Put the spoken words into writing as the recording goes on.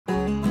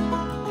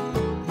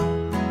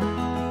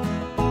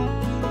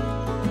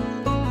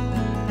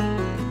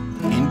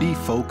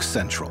Folk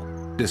Central.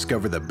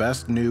 Discover the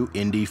best new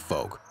indie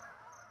folk.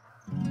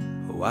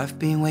 Oh, I've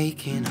been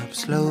waking up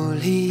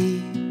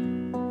slowly,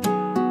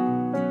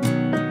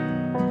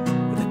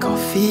 with a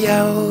coffee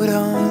out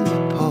on the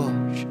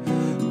porch,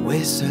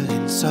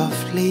 whistling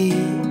softly,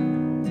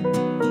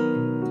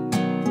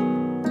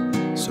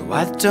 so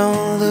I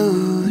don't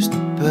lose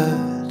the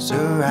birds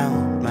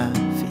around my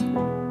feet.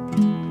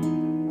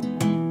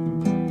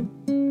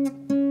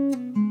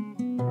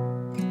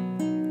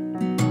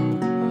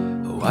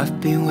 Oh, I've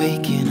been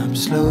waking up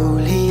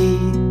slowly,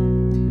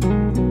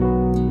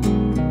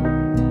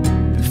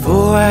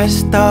 before I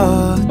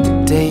start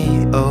the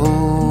day.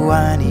 Oh,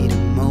 I need a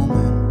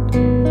moment,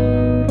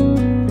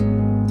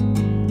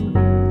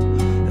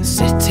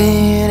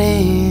 sitting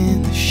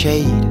in the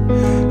shade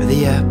of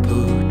the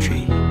apple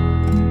tree.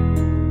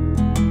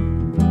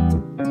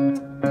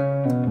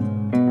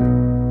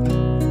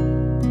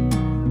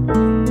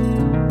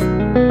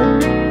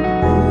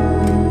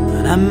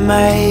 And I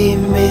may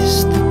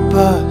miss the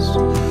bus,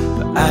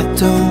 but I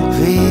don't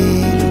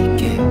really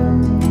care.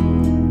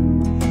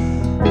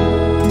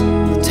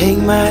 Take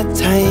my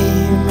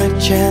time, my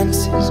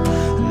chances,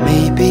 and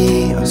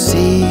maybe I'll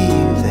see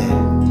you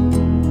there.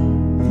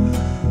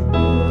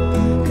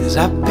 'Cause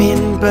I've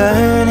been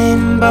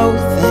burning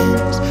both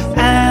ends,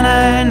 and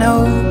I know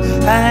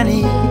I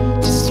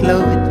need to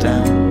slow it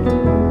down.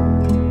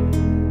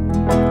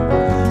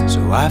 So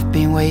I've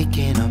been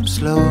waking up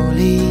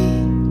slowly,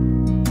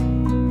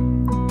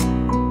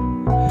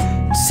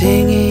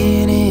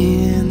 singing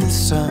in the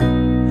sun.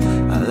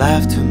 I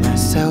laugh to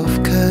myself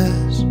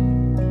 'cause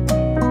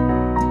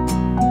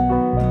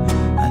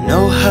I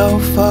know how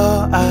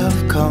far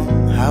I've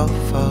come, how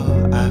far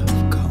I've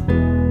come.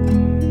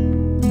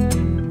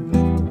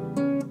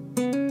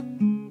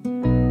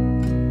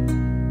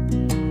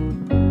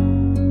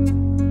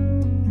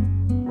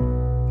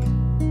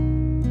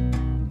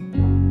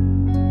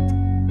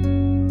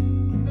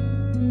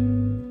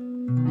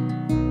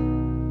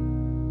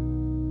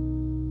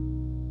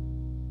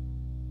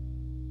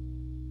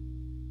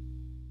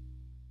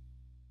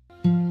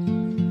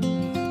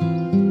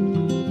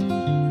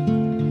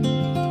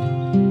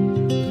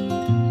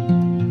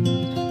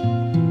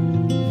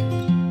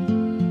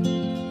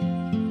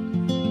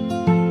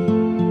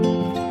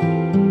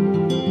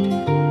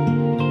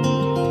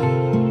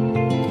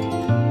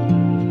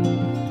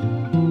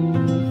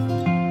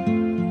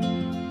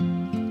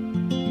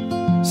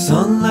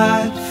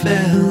 Sunlight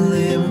fell,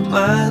 it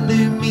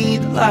reminded me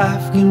that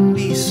life can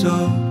be so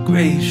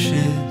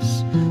gracious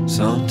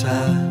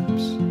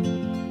sometimes.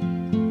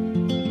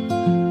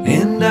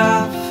 And I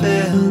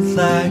felt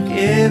like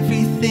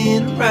everything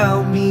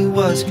around me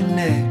was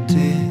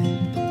connected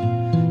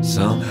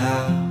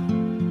somehow.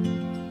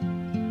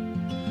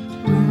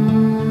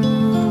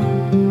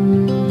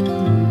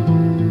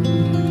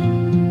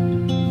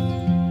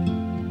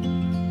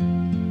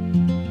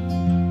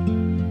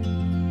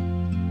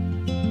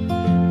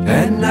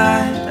 At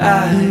night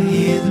I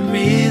hear the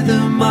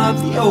rhythm of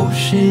the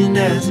ocean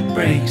as it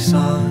breaks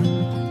on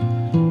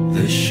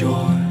the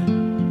shore.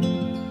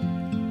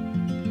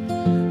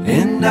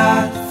 And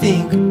I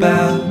think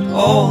about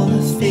all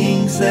the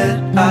things that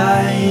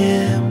I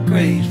am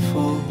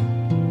grateful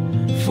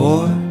for.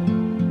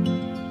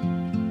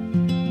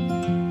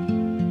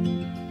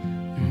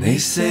 And they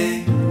say,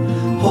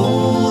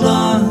 hold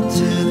on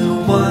to the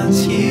ones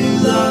you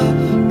love,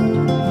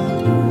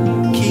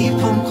 keep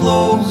them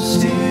close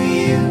to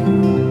you.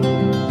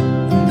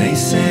 And they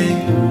say,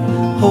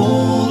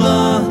 hold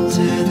on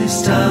to this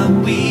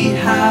time we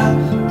have,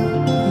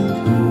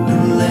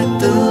 and let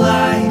the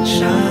light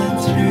shine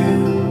through.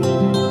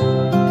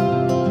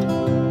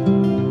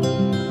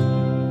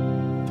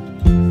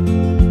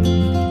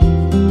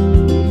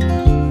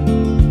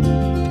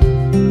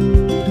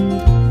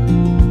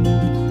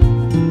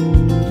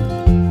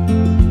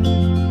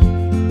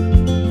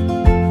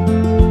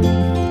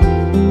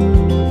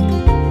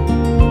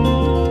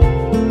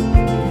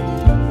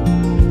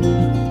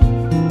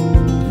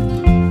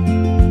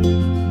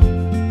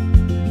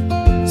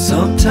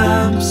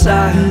 Sometimes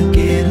I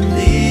get a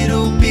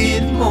little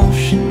bit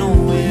emotional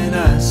when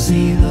I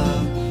see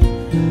love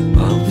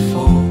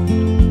unfold.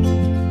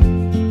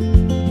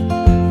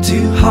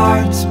 Two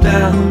hearts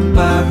bound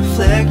by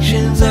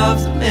reflections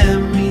of the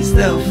memories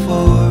they'll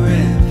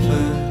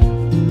forever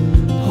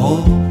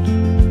hold.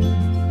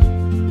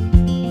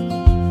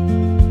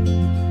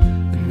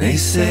 And they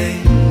say,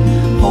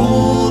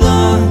 hold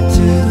on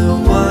to the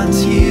ones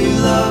you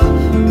love,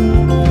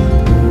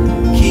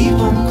 keep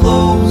them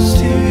close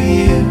to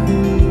you.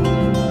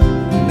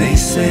 They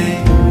say,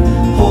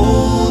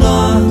 hold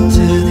on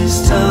to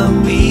this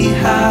time we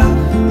have,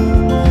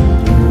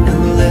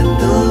 and let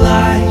the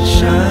light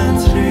shine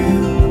through.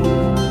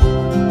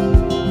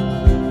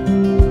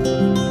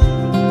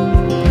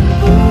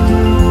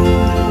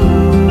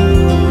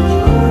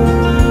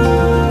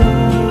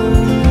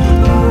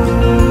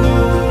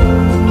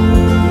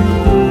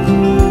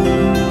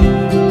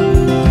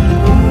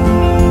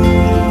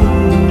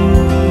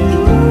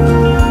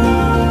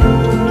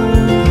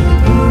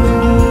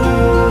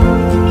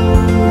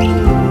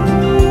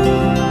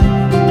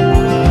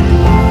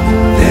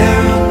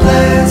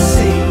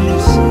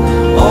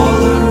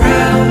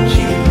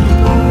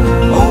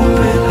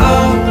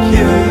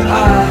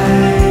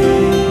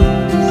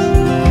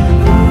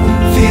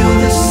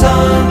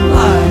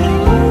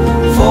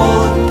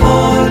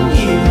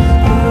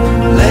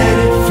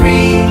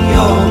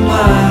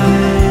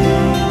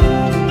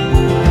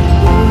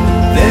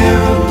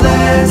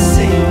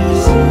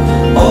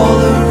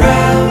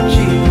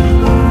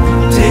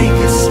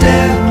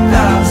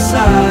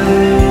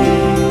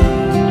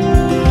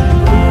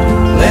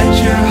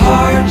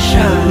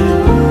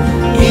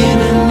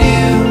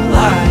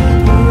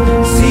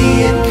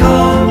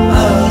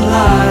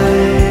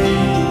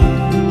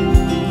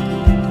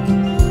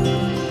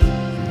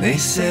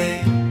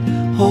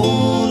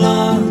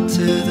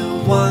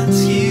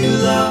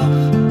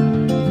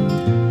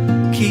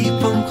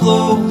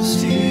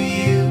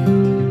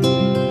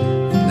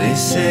 they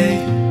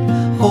say,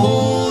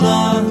 hold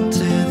on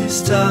to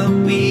this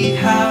time we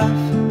have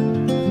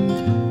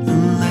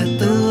and let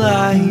the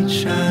light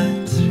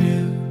shine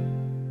through.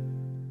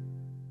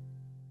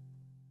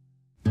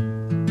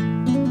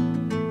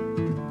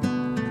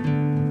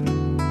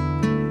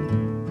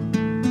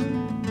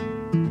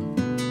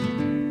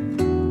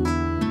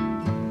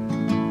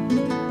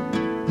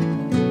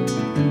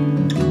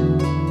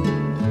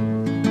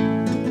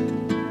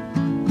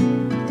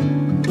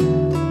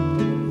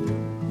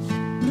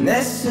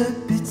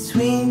 Nestled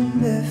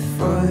between the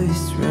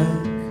forest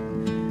rock,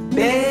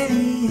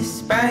 barely a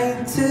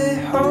spine to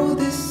hold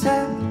us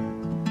up.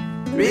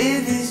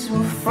 Rivers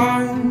will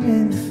form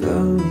and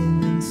flow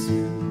in and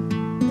soon.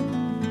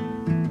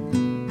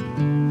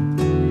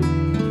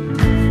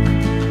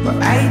 What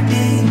I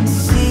didn't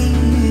see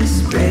is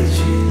spread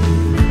your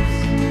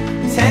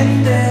leaves,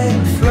 tender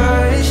and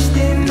flourished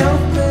in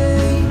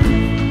open,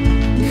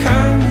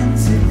 coming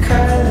to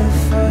color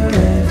forever.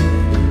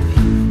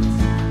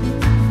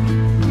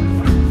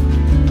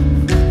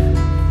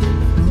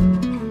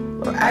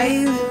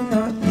 I will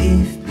not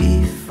live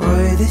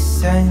before the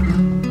sun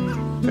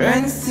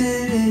runs to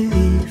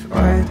relief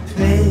or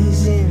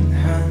plays in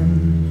hum.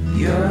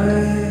 Your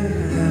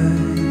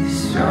love is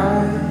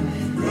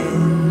soft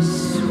and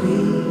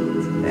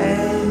sweet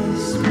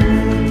as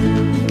moon.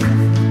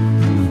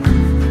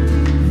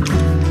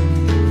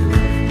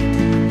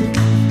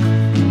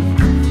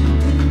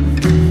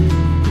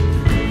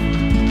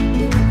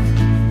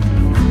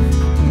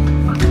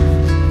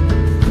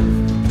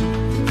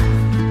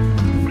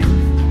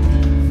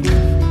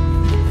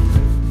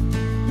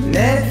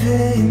 Never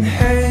in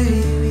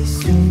hurry, we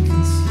soon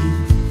can see.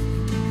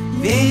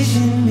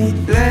 Vision made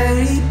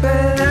blurry,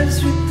 but love's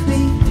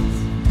replete.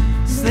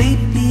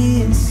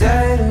 Sleepy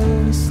inside,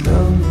 oh,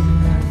 slowing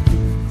our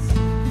beats.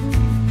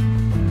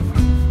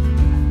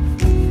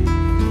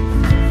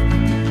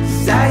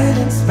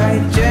 Silenced by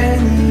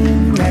journey,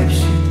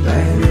 enraptured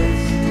by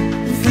rest.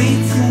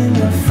 Fleeting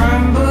or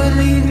fumble,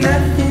 leave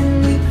nothing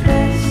we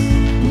press.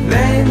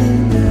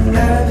 Learning the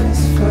love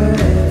is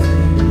forever.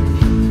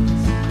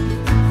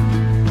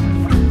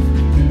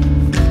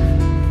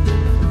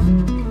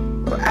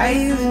 I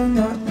will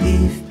not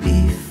live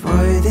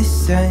before the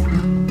sun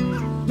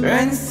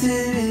runs to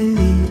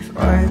relief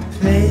or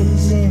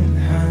plays in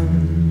hum.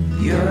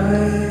 Your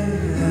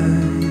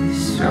love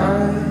is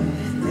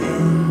soft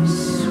and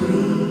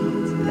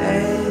sweet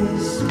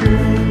as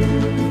moon.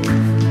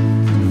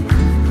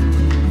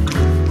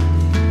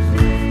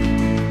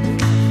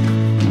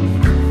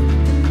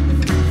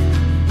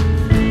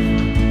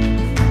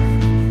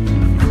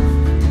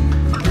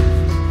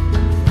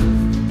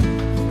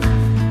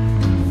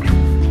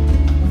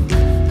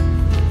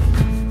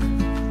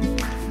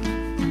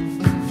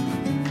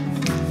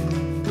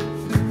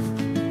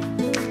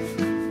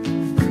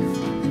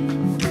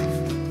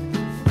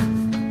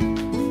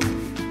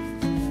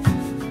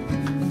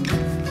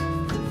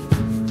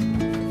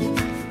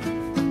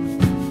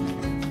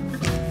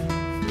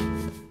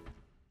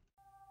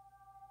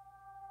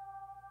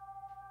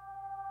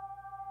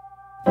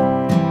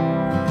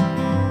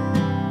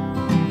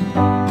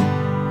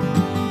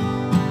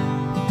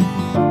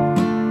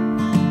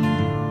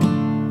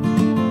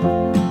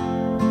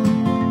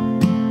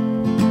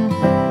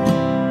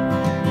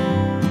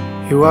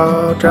 You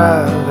are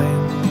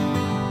driving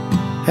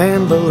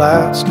and the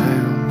lights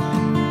down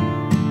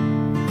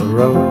the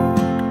road.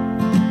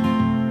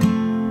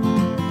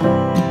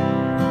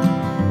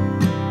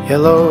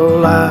 Yellow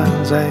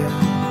lines and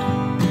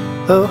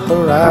the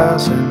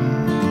horizon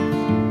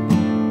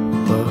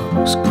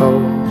looks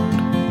cold.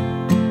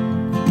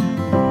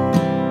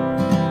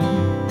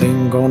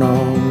 Been going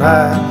all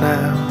night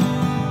now,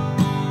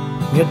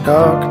 your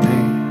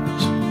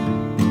darkness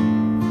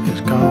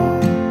is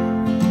gone.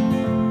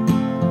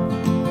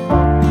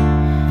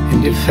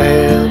 You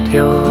felt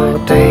your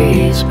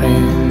days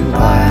been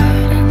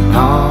gliding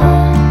on,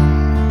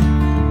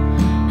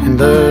 and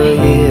the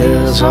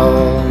years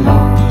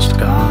almost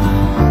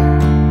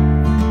gone.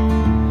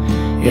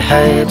 You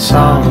had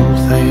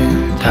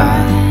something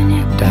tying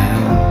you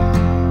down.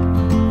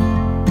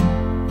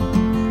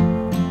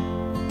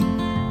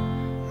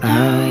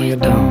 Now you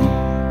don't.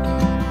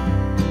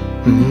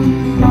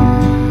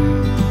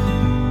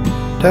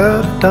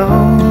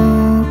 Da-da-dum,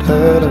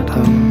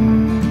 da-da-dum.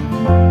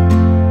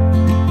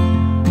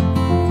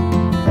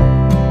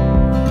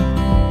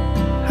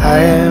 I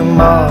am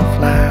off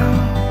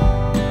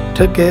now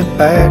to get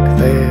back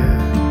there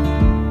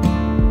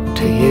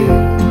to you.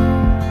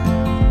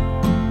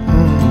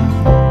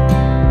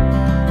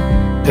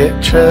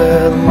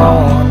 Picture the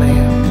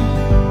morning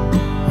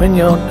when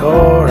your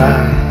door I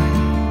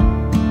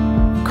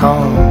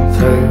come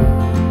through,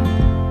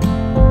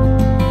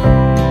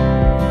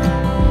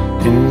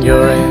 and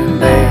you're in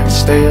bed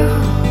still,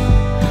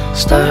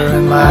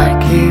 stirring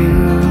like you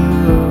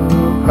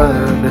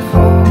were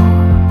before.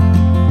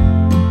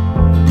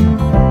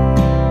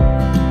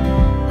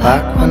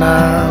 Like when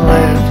I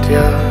left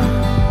you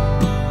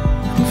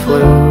and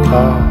flew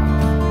off.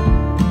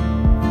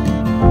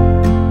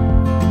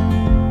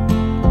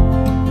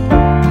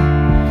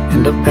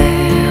 And I've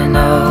been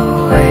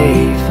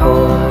away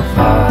for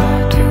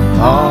far too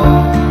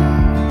long,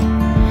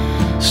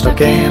 stuck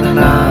in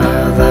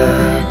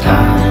another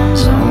time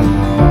zone.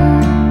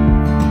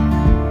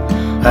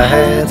 I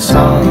had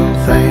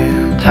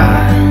something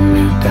tie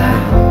me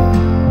down.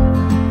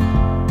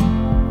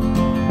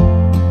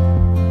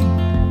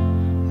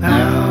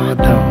 Now I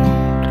don't.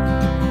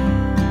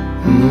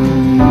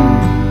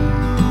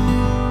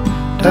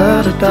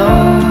 Da da da,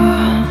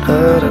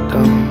 da da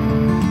da.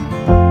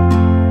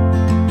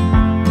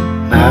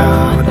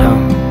 Now I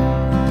don't.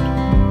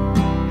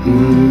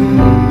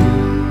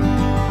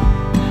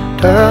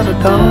 Da da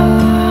da,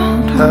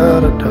 da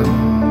da da.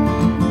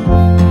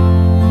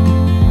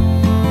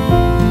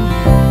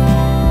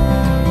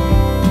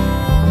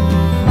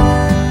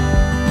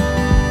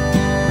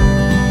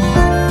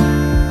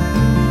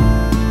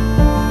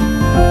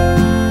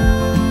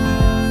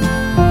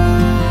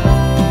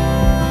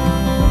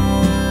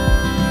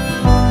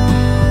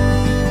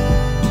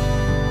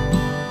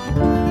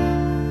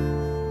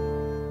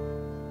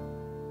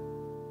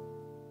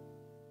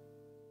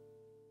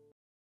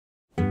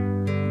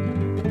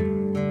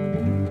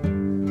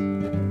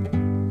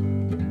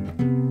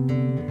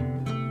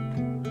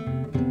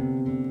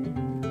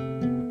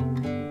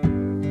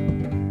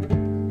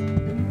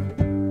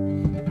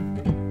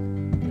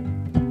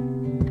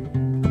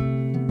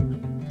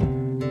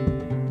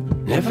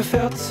 Never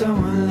felt so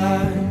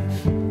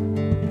alive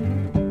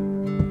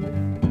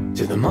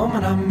till the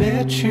moment I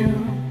met you.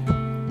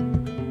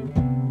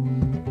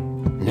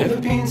 Never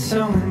been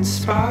so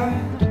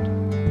inspired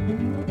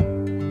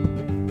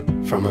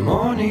from a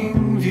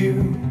morning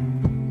view.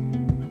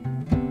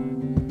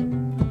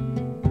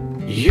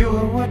 You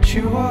are what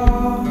you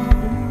are,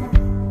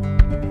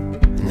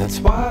 and that's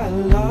why I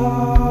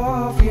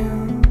love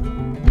you.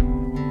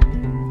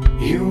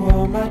 You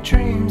are my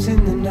dreams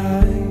in the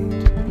night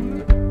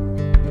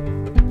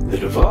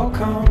that have all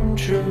come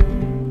true.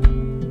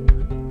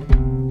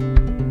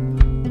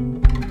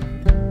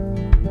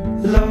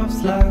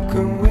 Love's like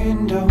a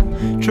window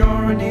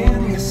drawing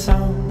in the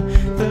sun.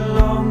 The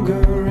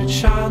longer it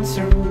shines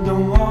through, the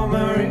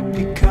warmer it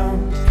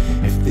becomes.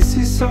 If this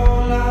is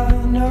all I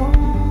know,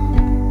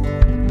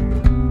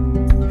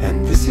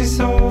 and this is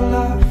all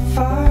I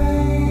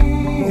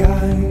find,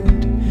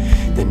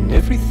 then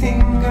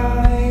everything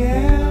I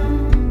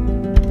am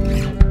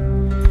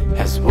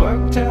has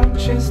worked out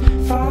just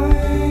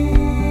fine.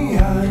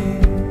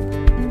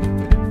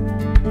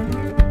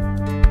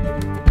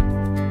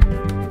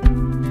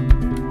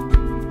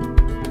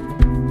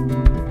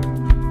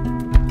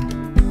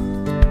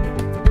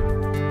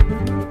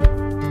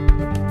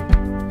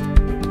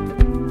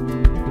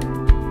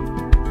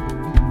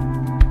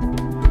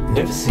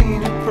 Never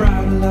seen a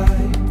brighter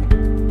light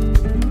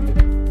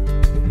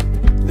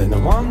than the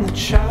one that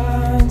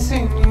shines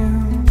in you.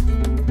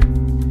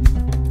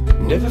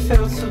 Never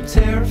felt so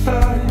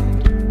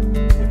terrified,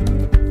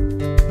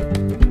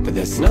 but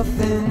there's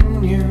nothing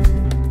new.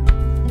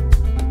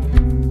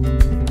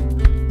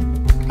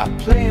 I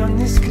play on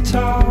this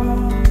guitar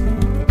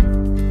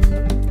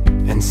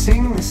and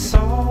sing this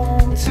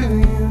song to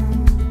you,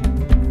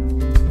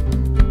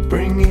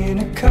 bringing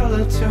a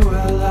color to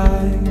our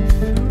life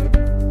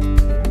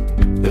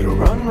that'll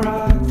run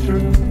right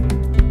through.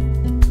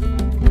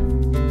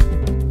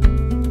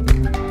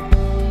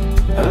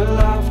 A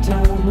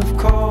lifetime of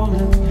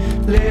calling,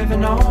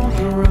 living on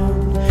the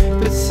run,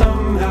 but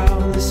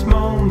somehow this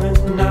moment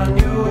I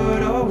knew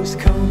would always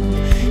come.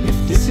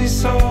 If this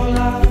is all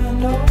I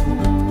know,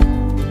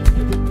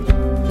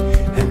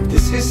 and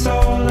this is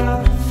all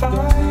I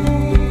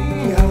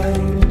find,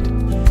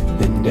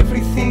 then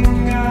everything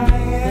I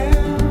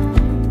am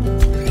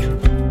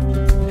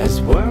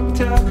has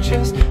worked out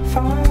just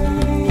fine.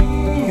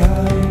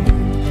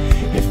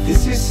 If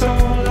this is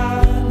all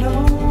I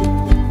know,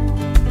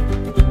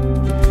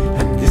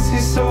 and this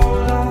is all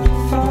I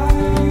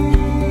find,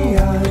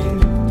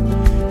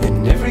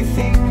 then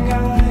everything I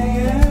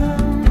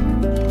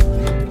am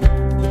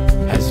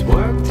has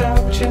worked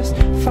out just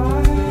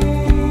fine.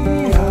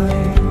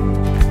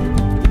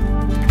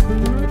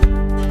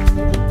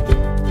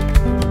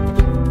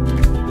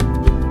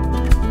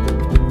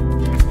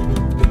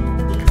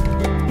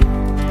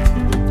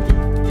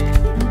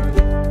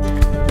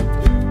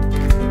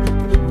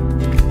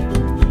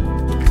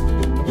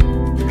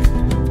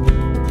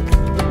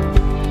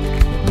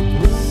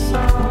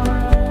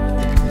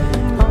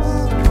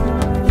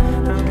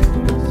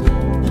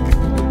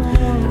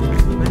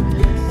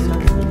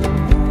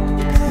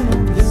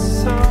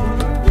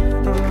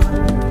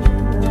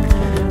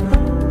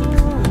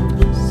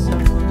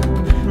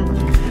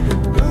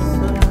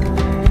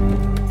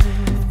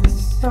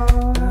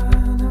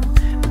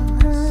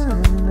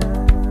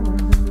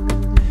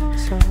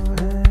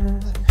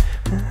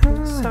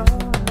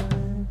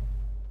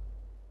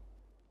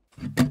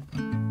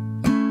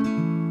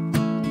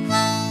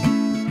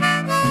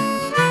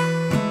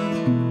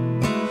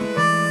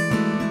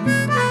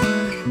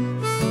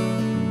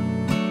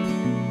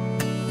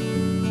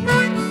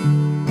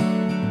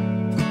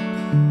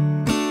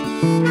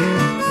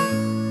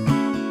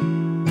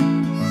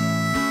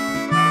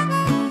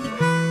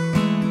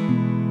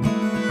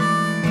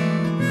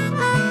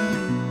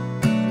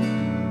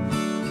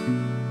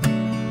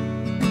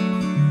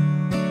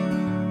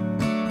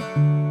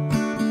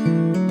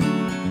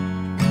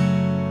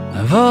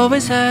 I've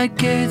always had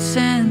good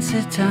sense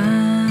of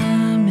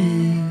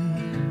timing.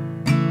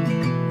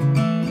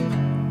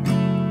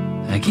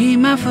 I keep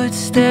my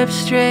footsteps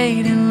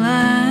straight in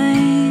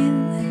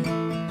line,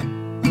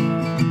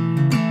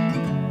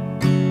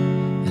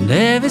 and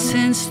ever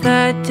since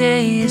that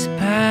day has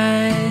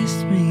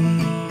passed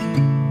me,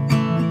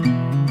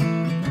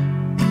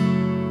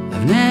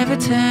 I've never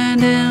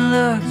turned and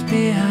looked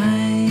behind.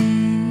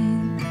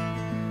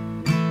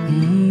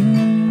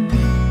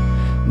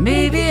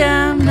 Maybe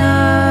I'm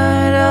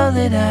not all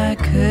that I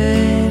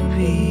could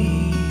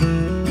be.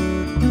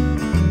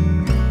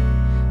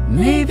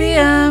 Maybe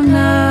I'm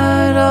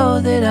not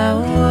all that I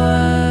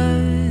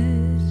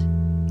was.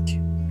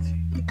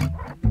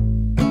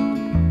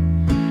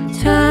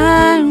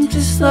 Time to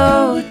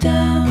slow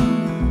down.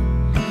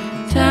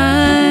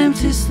 Time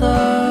to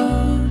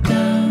slow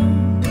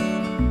down.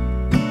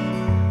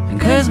 And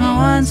 'cause my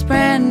once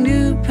brand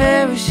new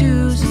pair of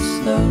shoes is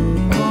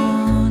slowly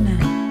worn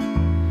out.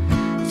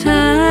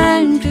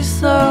 Time to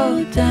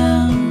slow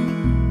down.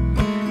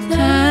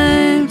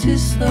 Time to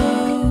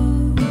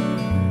slow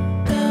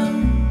down.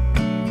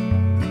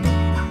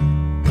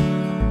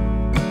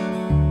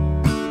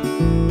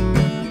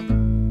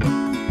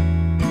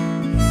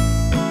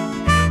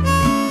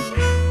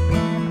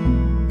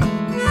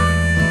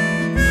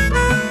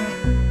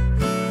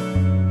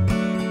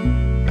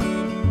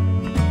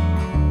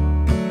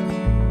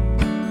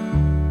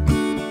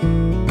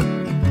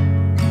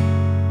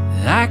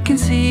 I can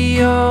see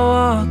you're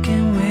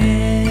walking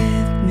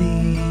with me,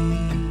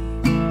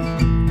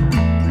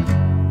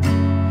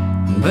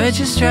 but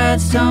your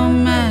strides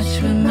don't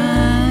match with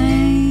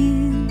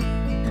mine.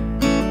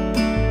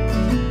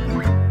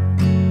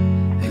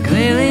 And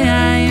clearly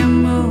I am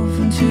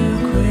moving too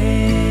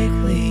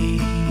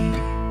quickly.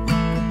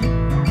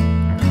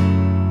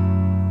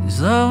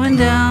 Slowing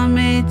down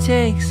may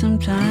take some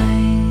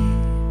time.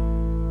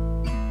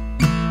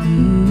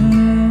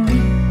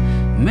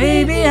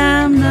 Maybe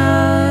I'm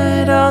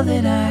not all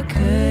that I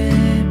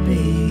could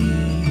be.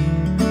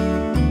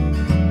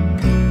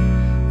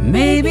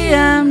 Maybe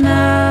I'm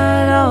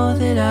not all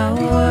that I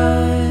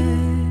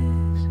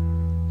was.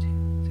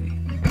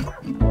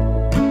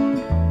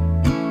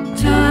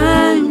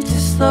 Time to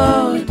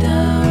slow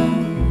down.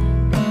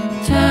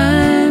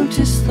 Time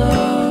to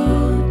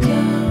slow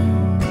down.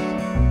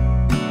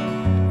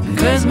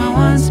 'Cause my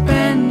once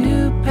brand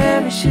new pair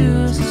of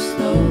shoes is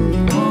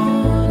slowly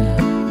worn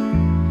out.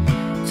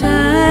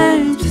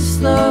 Time to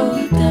slow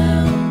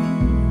down.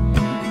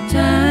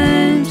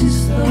 Time to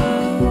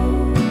slow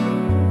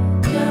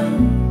down.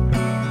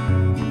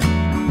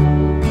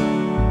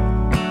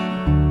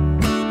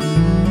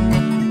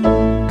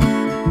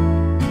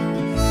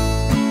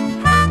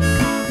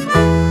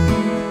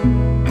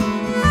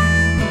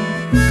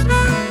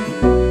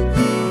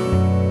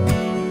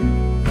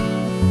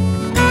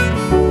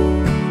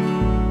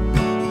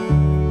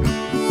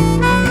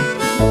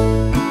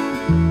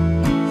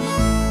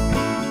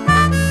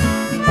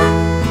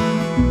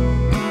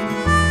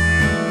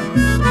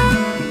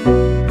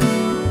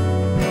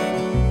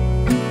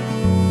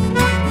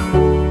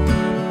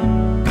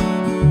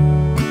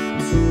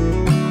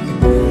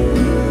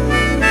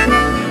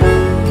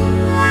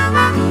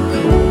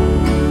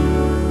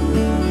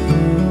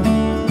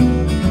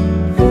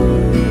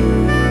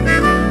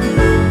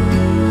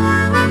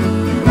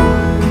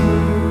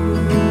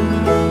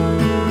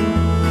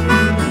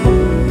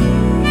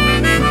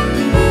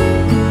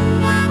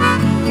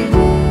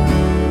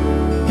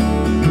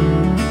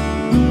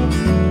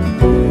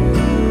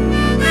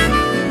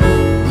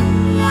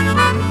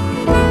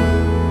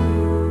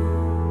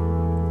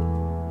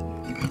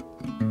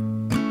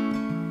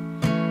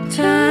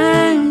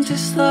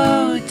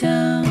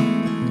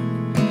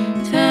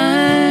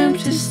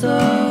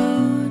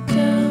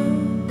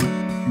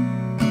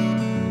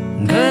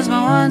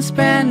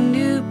 Brand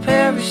new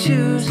pair of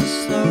shoes is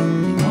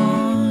slowly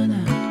worn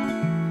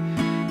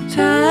out.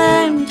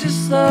 Time to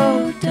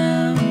slow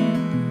down.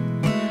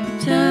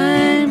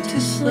 Time to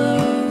slow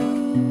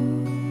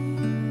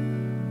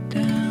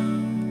down.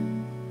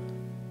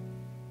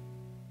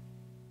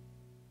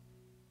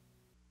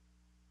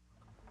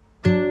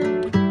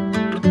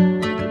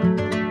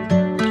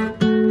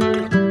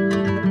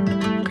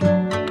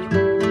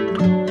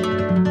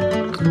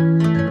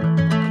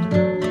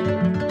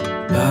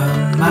 Burn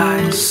my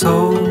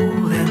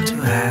soul into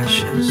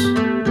ashes.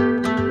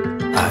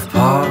 I've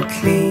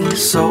partly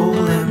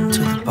sold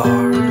into the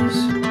bars.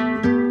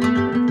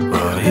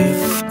 But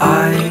if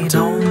I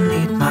don't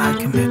need my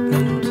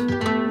commitment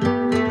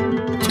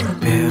to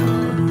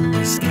build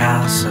this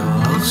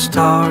castle of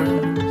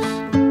stars,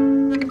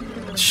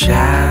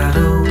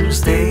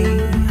 shadows they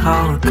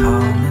are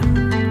coming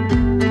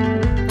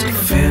to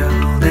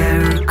fill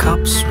their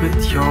cups with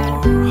your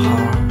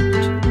heart.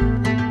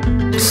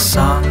 The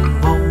sun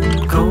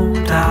won't go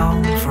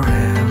down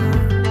forever,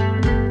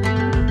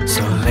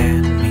 so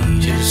let me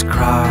just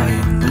cry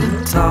in the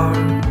dark.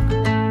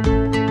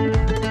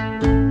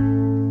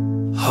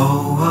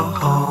 Oh, oh,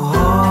 oh,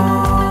 oh,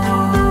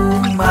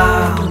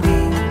 I'll be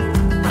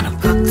when I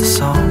put the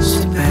songs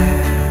to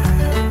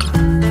bed.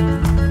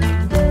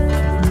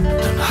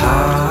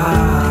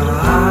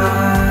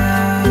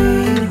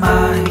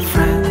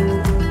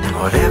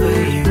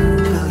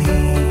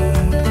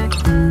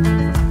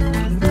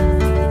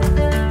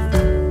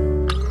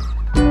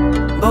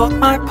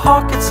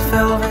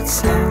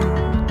 night's end.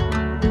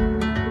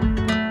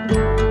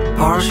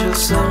 Partial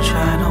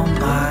sunshine on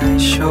my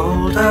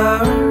shoulder.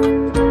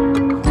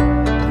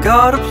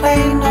 Got a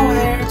plane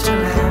nowhere to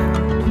land.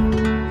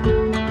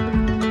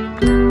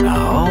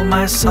 Now all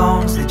my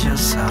songs, they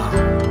just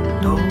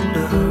sound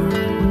older.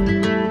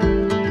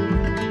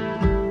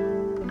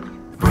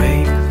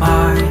 Break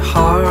my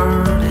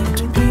heart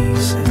into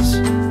pieces.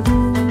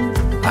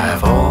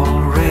 I've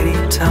already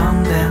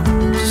turned them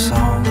to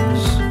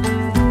songs.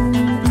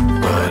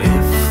 But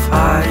if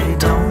I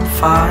don't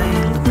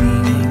find the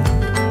meaning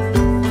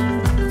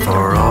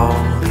for all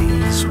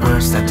these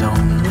words that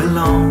don't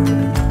belong,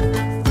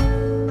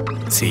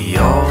 see,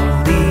 all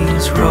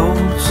these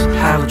roads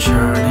have a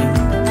journey,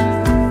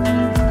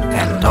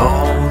 and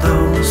all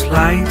those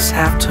lights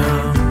have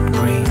turned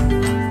green.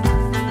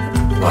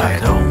 Why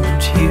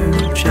don't you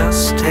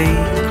just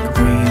take a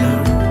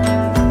breather?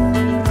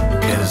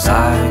 'Cause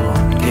I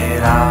won't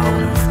get out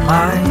of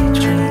my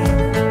dream.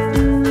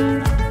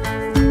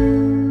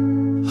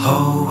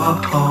 Oh, oh,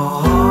 oh,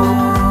 oh,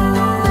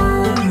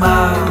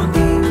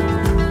 mommy,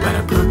 when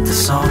I put the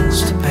songs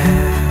to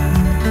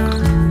bed,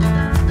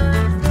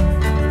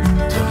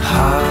 don't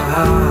hide,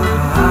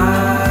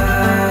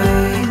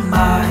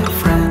 my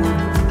friend,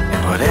 in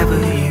whatever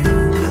you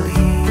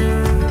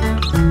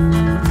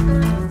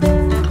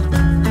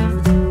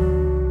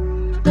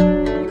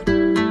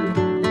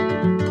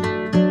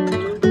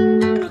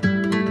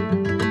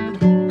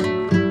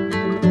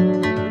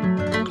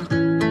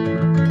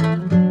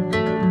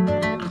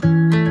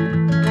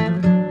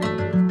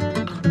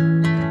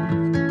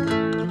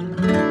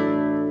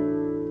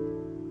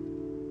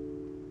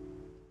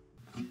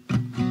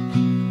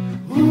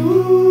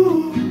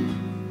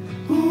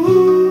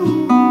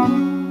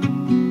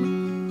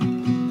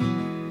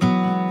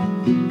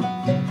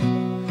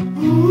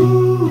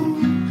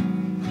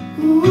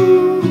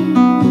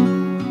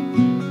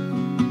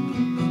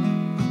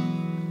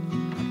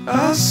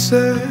I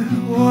said,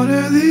 one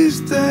of these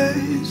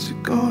days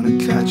you're gonna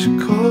catch a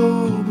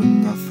cold with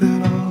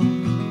nothing on.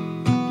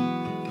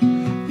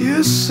 You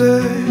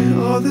said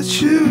all that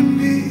you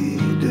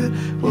needed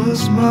was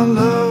my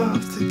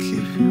love to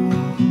keep you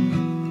warm.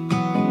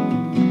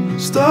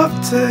 Stop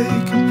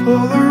taking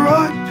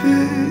Polaroid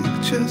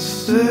pictures,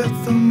 said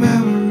the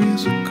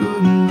memories are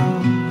good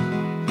enough.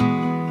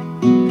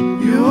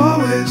 You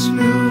always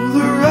knew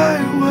the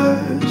right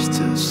words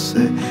to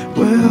say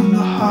when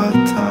the hard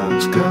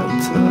times got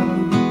tough.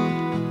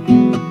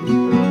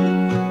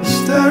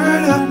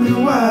 Staring at me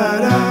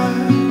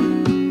wide-eyed,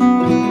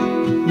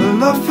 my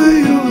love for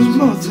you was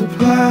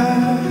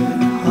multiplied.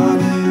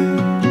 Honey,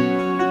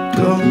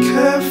 go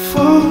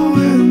careful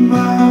with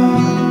my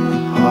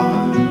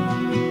heart.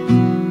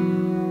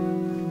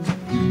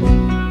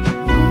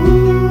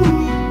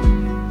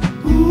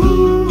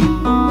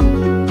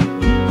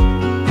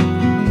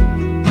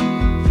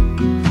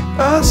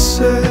 I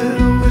said,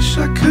 I wish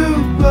I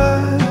could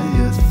buy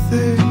you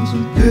things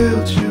and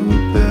build you a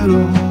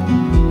better home.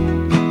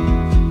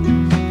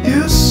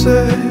 You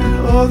said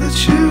all that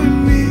you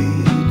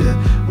needed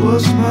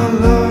was my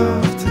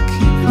love to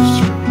keep you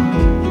strong.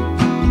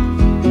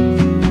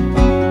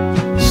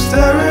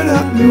 Staring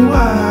at me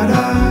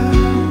wide-eyed,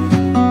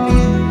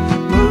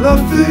 my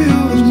love for you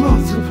was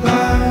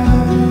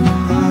multiplied.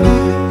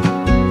 Honey,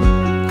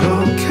 go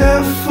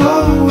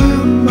careful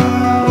with my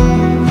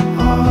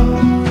heart.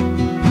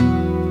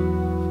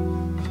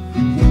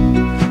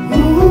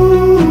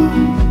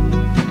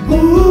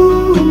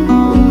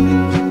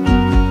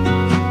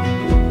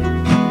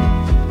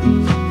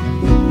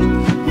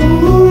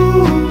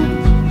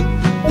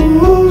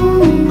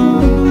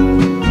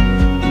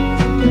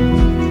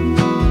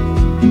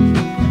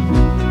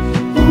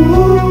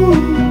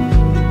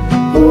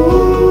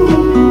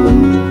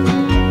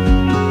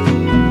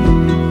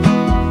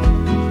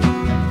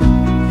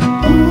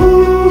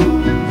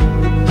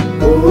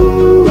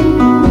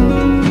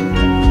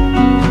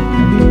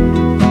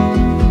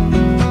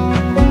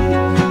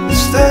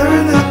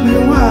 Staring at me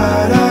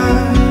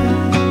wide-eyed,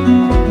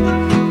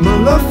 my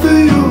love for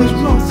you is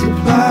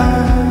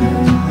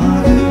multiplied.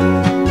 Honey,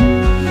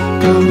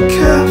 go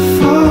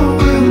careful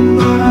with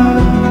my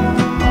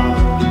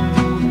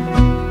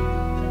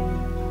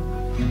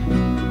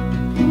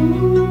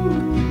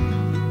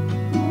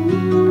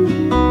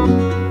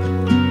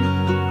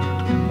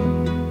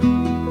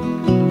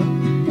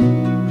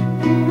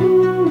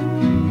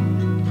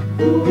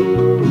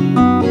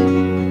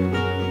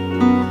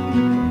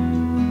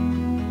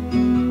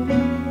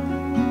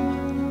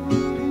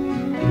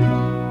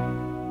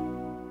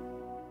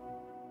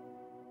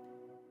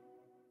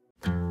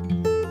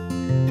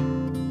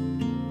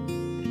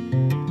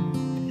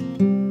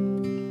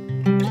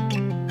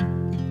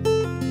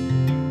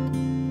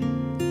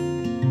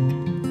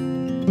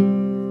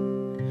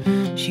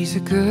She's a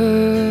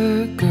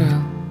good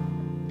girl,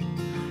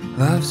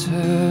 loves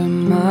her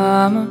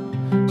mama,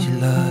 she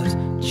loves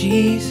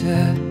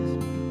Jesus,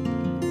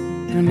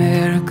 and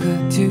America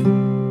too.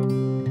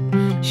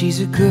 She's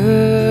a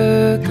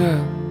good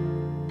girl,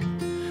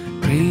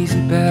 crazy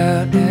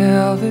about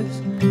Elvis,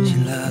 she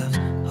loves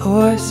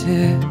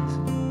horses,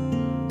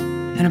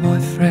 and a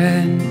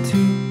boyfriend too.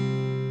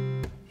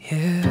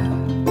 Yeah.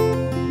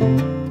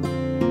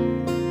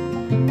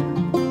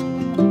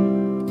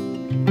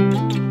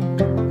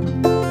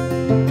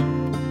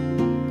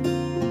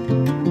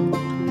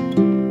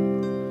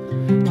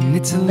 And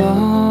it's a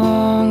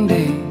long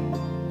day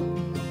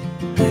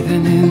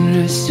living in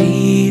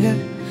Reseda.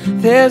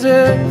 There's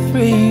a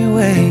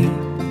freeway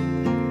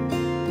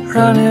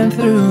running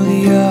through the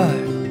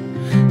yard,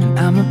 and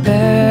I'm a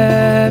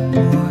bad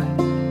boy,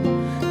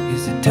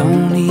 'cause I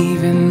don't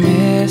even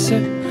miss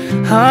her.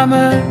 I'm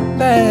a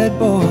bad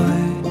boy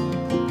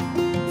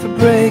for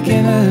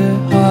breaking her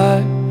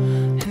heart,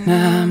 and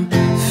I'm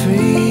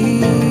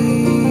free,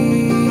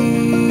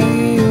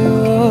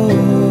 oh,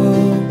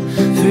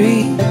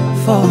 free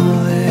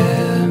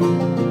falling.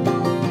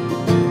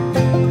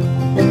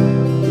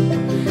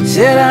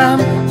 Said I'm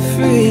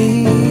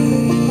free,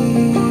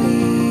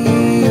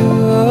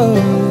 oh,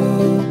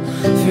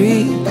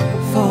 free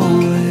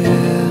falling.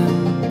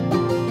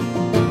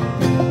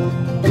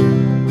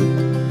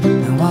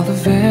 And while the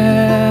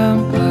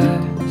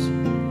vampires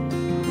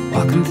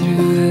walking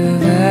through the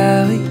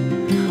valley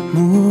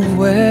move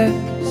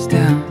west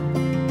down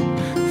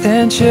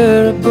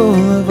Ventura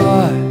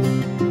Boulevard,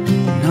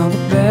 and all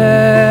the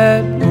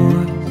bad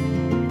boys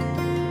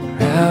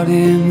are out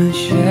in the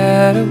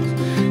shadows,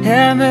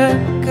 and the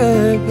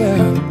good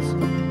girls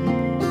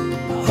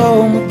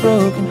home with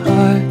broken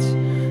hearts,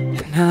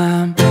 and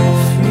I'm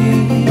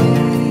free,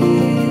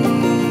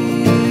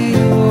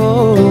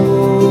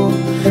 oh,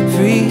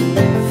 free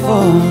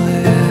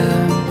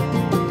falling.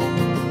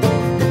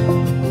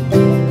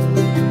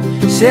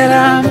 Said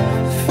I'm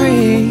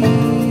free,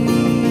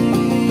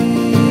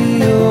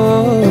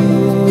 oh,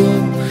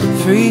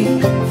 free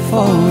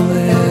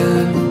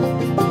falling.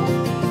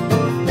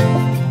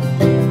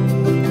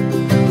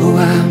 Oh,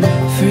 I'm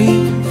free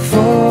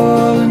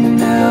falling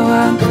now,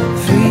 I'm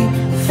free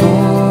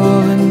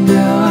falling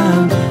now,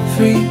 I'm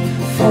free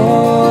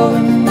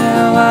falling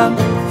now, I'm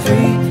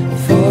free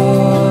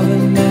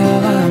falling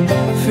now,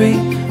 I'm free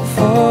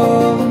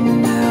falling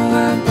now,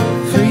 I'm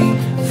free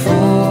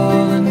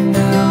falling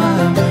now,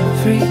 I'm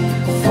free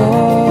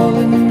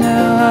falling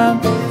now, I'm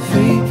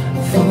free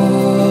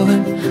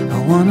falling. I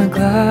wanna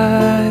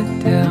glide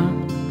down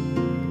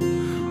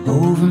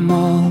over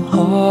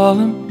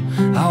Mulholland,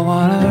 I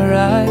wanna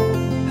ride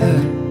her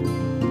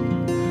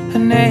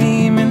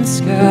name in the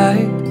sky.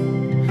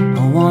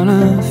 I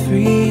wanna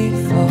free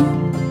fall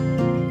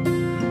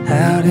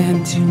out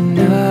into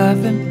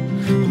nothing.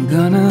 I'm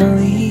gonna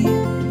leave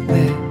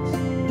this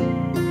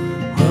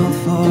world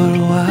for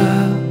a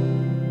while,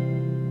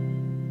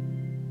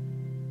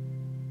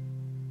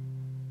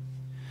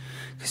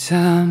 'cause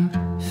I'm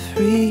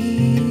free,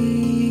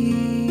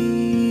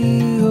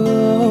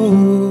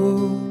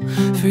 oh,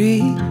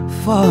 free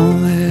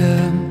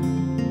falling.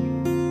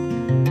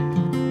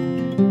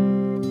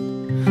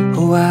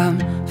 Oh, I'm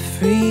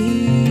free,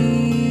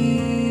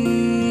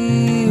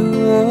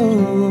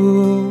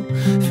 oh,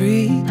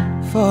 free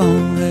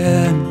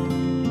falling.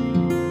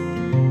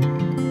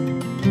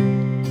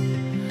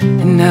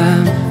 And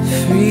I'm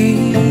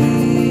free,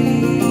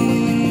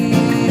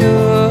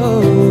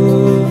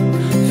 oh,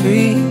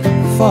 free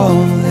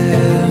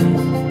falling.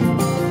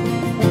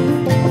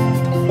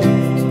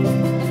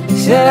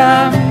 Said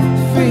I'm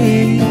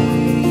free,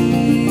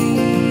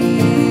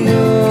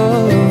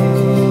 oh,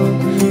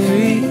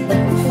 free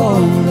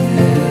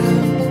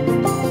falling.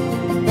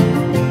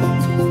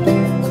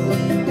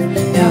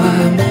 Now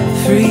I'm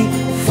free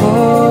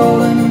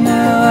falling,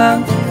 now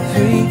I'm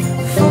free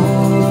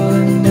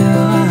falling,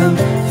 now I'm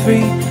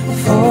free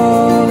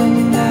falling,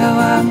 now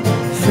I'm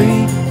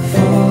free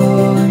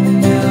falling,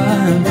 now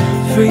I'm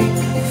free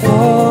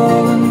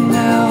falling,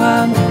 now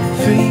I'm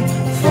free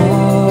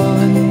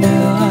falling,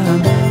 now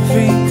I'm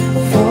free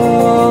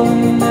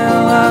falling,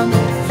 now I'm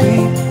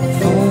free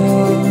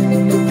falling, now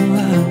I'm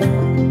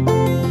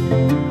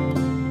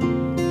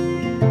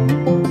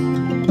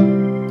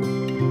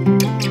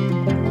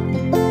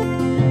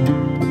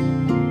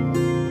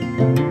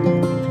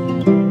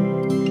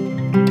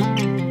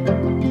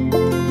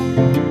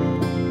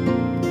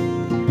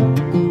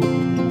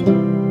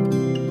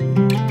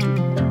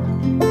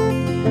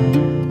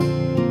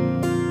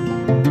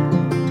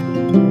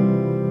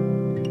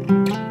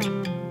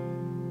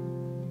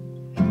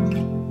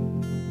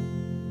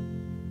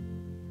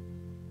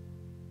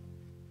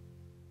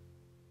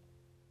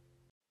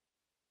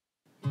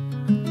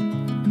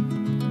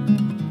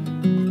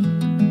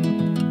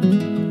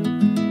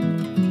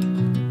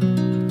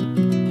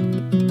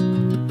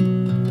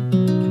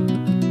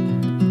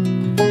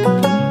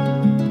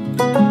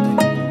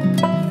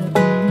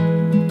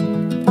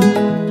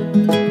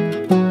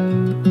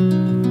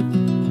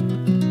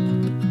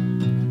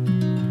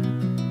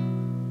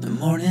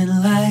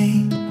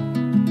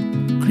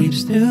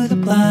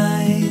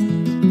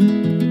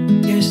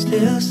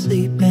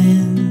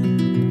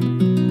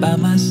by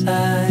my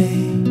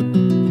side.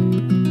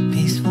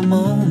 Peaceful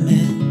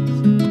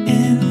moments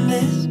in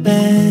this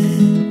bed.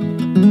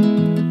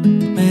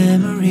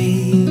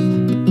 Memories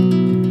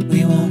we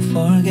won't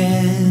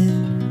forget.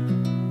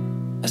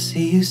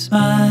 see you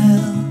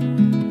smile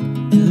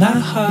in my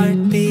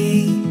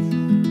heartbeat,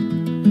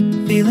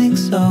 feeling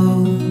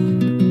so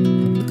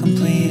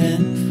complete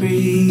and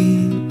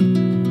free.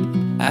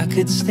 I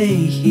could stay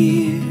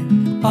here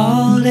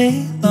all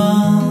day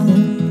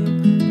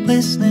long,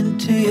 listening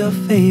to your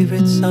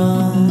favorite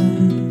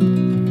song.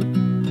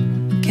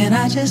 Can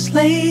I just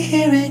lay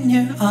here in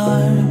your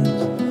arms?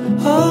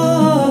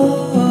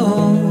 Oh,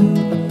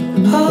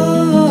 oh.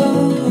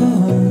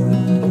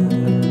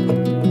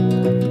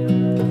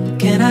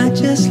 Can I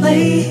just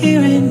lay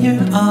here in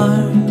your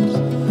arms?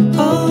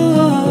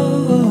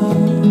 Oh,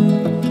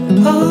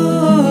 oh.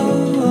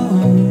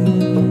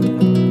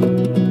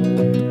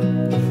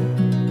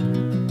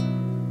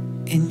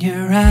 In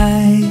your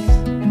eyes,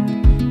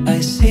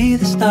 I see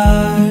the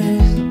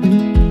stars,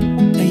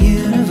 a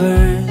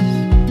universe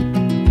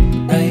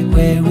right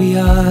where we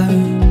are.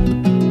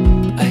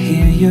 I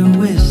hear your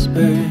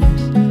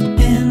whispers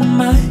in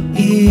my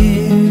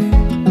ear,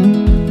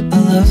 a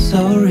love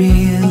so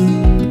real,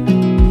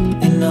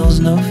 it knows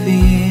no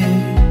fear.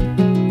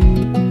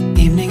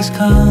 Evenings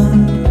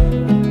come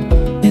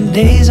and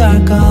days are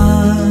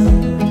gone,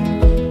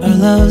 our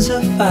love's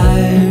a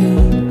fire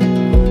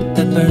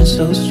that burns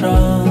so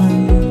strong.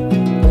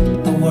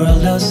 The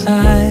world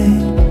outside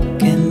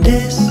can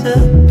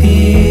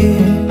disappear,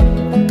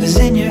 'cause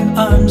in your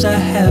arms I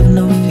have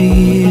no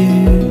fear.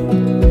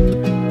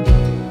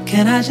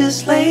 Can I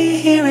just lay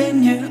here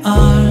in your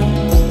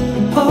arms?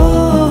 Oh,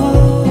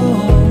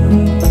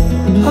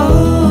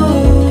 oh.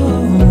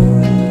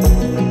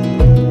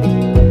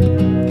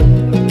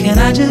 Can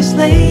I just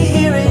lay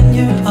here in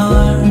your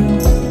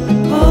arms?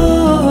 Oh,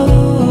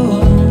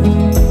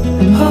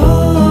 oh.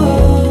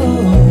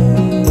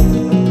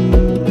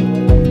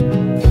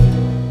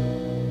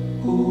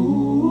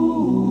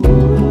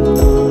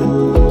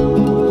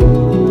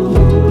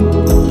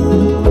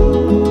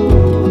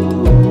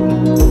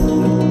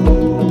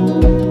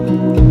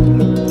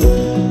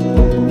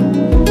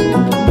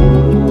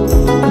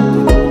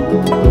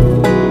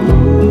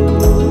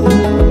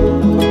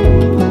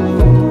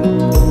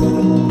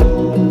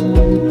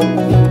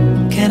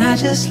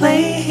 Just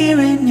lay here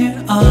in your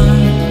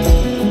arms.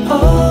 Oh,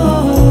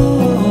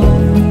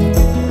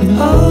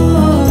 oh.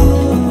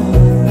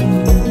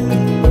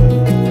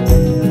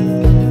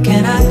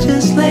 Can I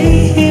just lay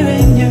here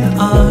in your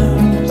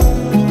arms?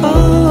 Oh,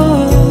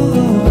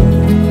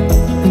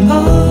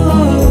 oh.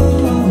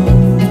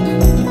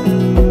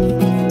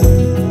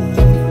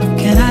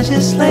 Can I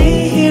just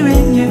lay here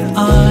in your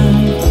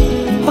arms?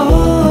 Oh,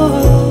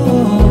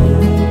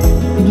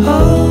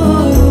 oh.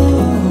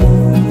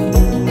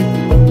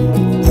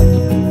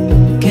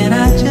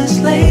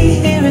 Lay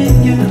here in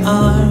your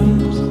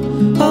arms.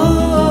 Oh,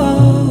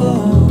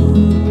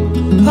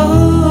 oh.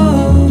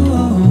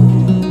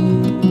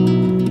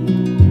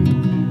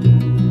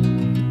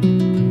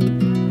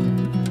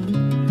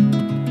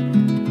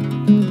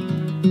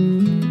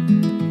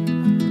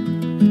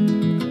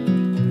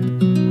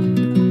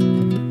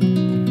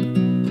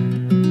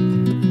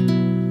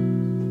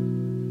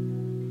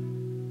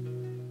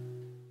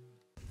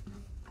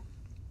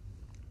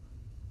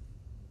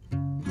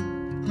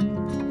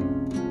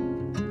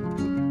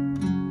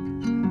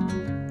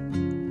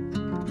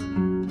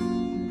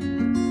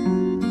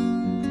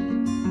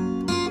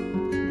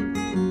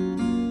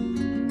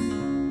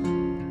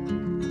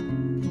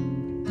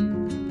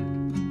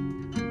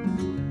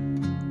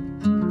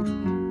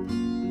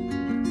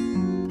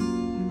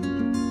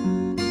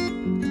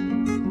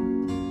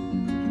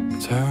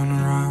 Turn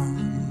around,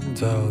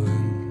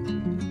 darling.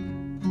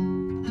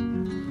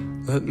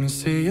 Let me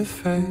see your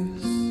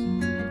face.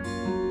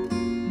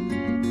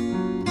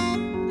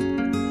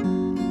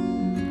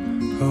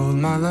 All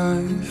my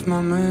life,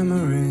 my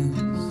memories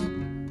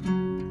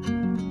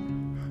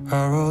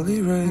are all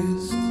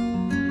erased.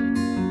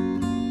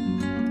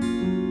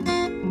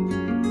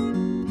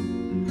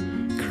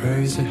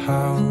 Crazy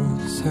how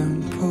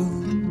simple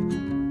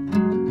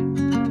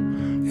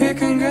it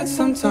can get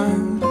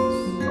sometimes.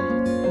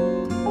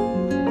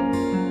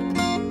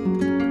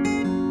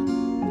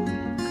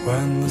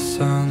 When the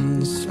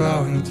sun's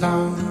slowing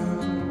down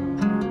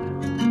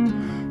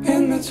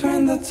in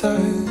between the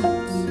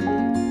tides,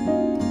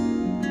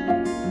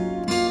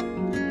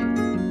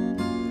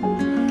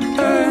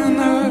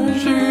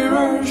 energy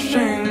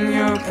rushing,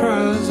 your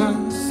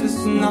presence is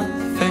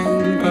nothing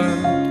but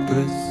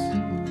bliss.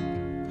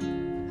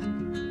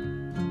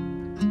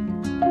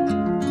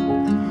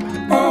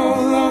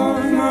 All of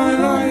my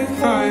life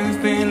I've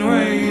been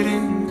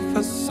waiting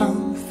for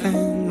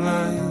something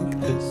like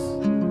this.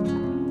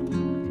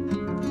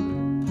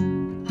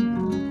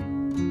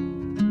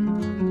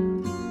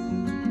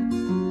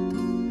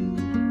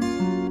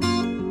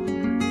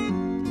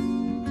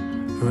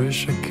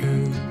 Wish I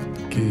could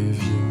give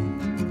you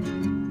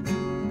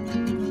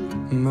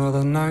more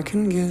than I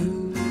can give.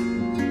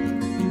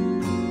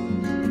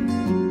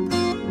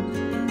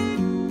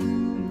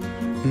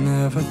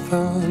 Never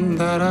thought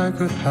that I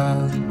could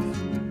have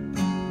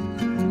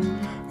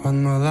one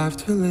more life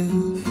to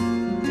live.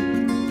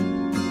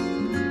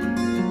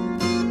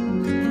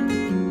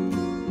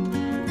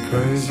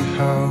 Crazy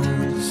how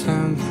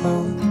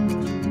simple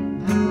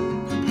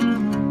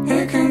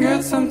it can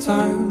get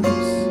sometimes.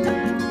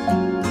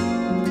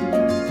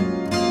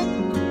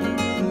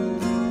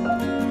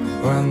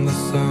 When the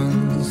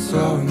sun's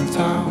slowing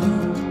down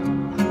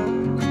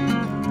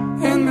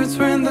in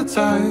between the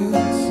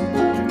tides,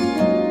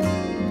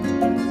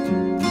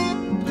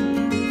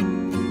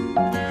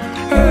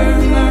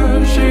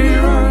 energy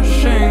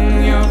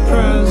rushing, your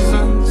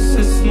presence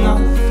is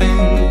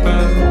nothing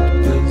but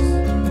bliss.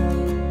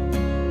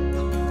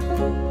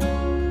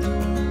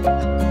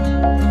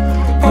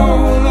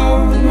 All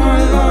of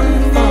my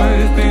life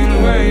I've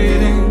been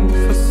waiting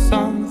for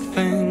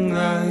something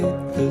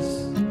like this.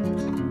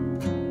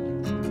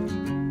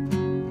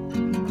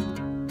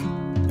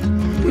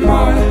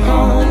 My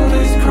heart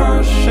is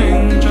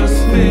crushing,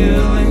 just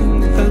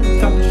feeling the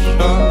touch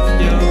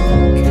of your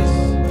kiss.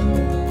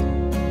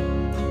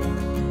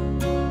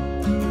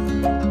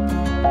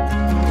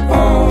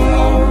 All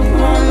of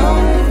my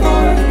life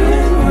I've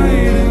been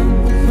waiting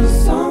for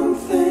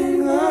something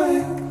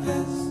like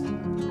this.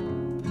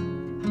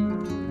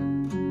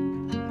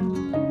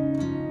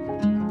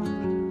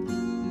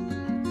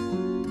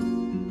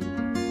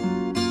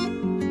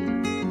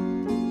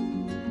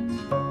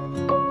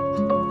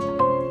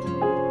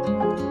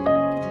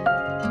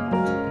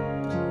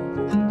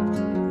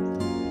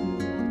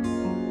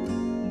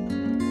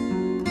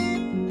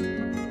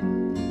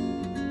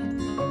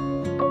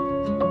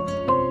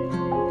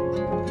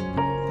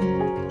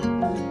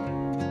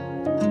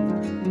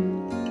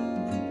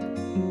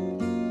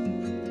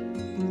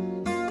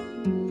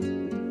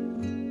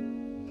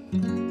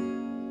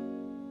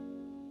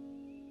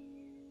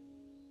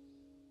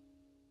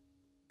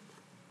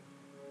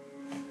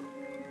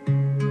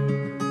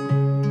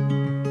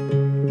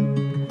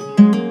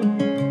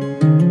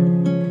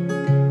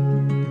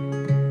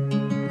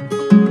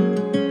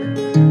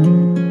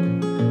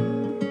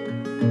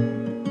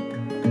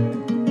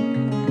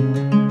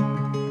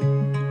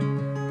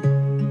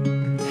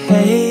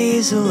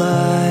 Hazel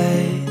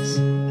eyes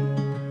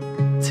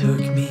took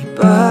me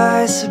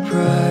by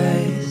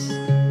surprise.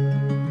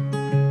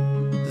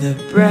 The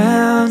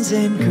browns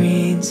and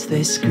greens,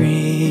 they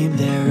scream,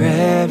 they're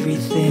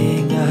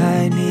everything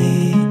I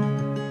need.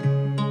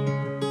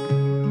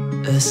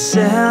 A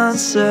sound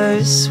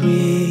so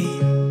sweet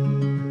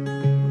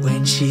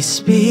when she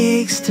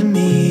speaks to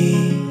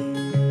me.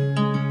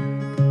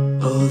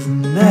 All the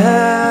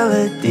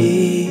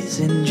melodies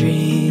and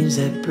dreams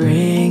that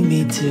bring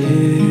me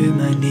to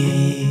my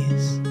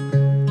knees.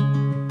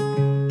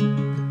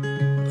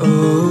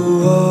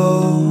 Oh,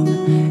 oh,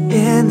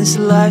 in this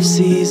life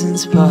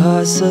seasons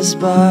pass us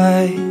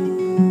by,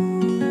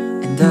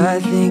 and I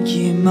think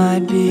you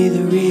might be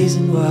the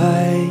reason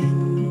why.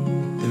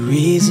 The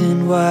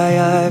reason why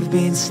I've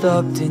been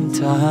stopped in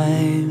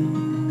time.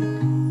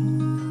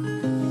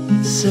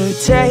 So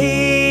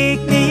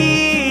take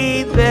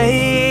me,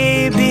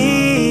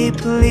 baby,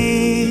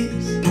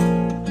 please.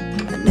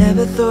 I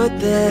never thought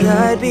that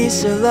I'd be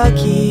so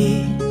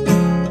lucky.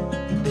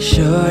 A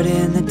shot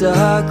in the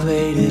dark,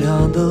 laid it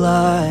on the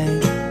line.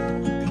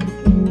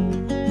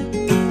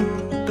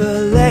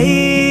 But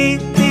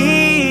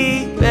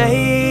lately,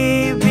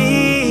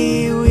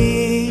 baby,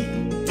 we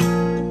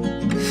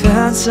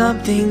found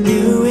something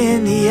new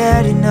in the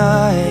air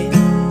tonight.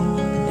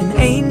 An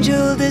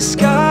angel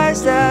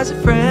disguised as a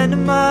friend of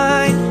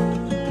mine.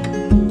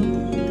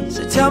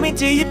 So tell me,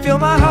 do you feel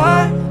my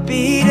heart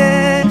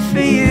beating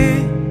for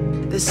you?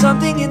 There's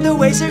something in the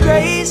way so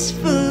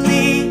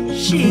gracefully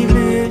she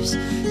moves.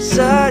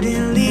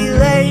 Suddenly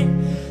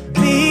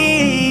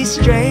lately,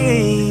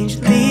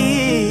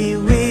 strangely,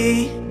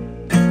 we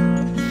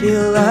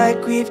feel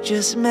like we've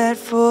just met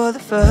for the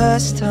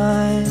first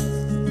time.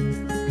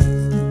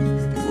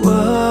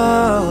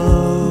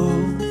 Whoa,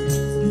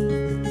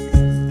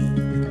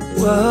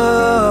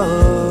 whoa,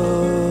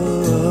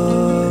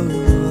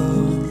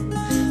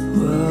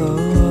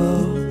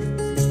 whoa.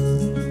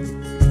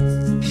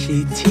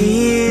 She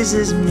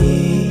teases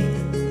me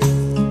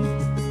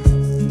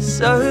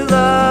so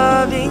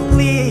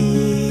lovingly.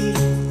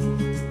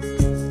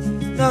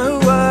 No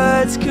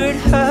words could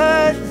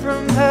hurt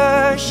from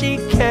her. She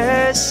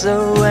cares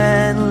so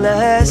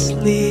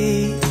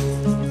endlessly.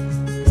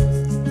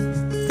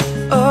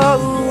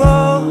 Oh,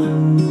 oh,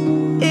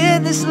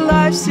 in this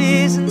life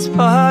seasons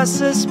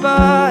pass us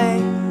by,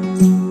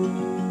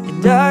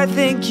 and I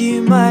think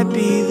you might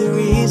be the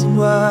reason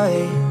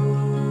why.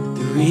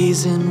 The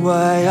reason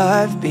why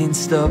I've been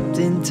stopped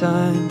in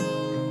time.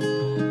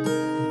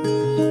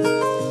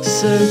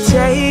 So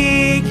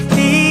take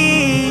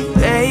me,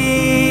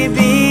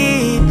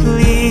 baby,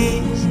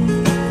 please.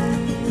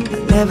 I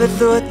never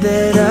thought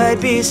that I'd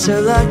be so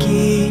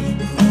lucky.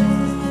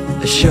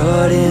 A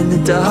shot in the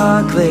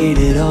dark, laid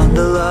it on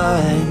the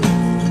line.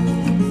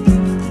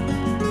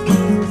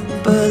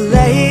 But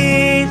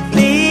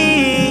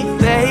lately,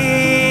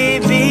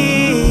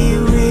 baby,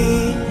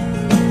 we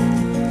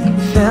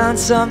found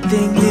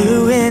something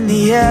new in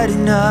the air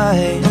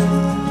tonight.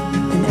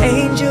 An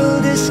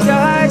angel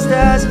disguised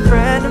as a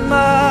friend of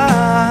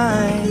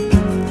mine.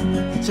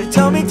 So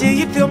Tell me, do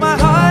you feel my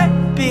heart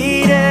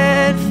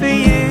beating for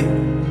you?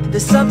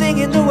 There's something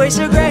in the way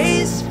so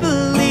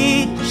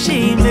gracefully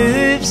she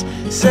moves,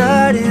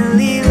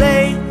 suddenly,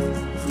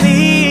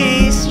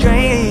 lately,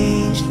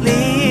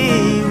 strangely,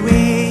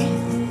 we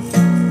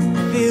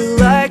feel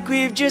like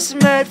we've just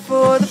met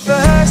for the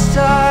first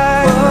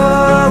time.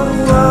 Whoa,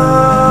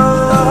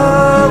 whoa,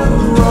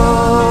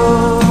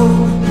 whoa,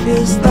 whoa.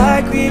 Feels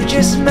like we've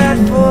just met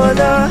for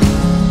the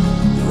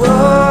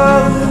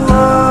whoa,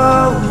 whoa,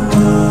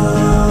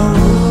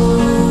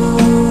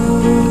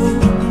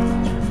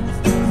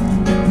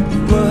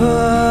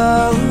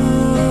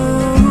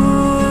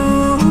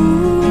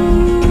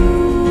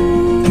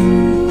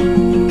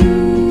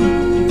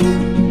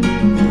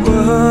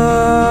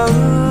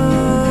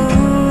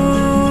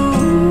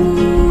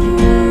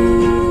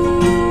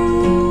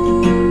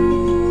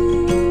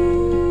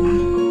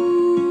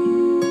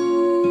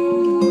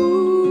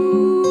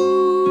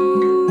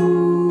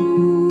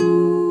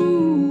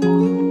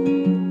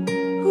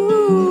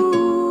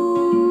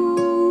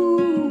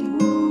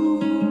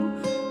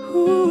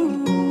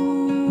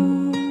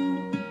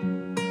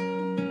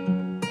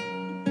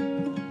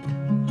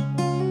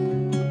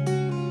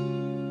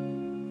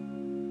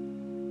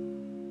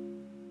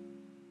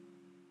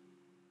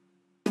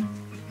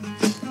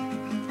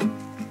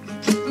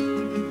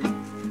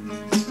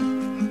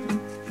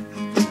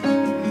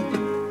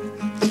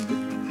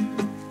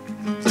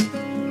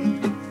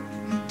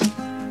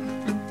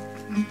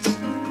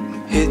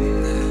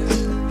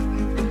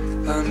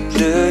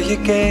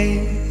 your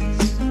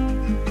gaze,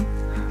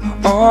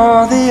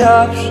 all the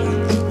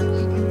options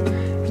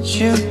that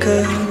you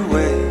could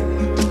weigh.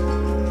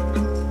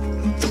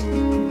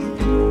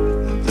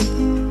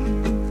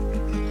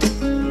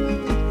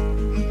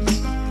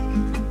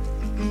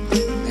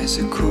 There's a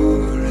cool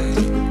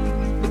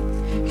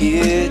rain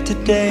here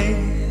today,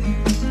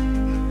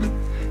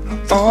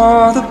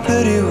 all the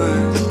pretty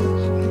words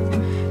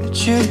that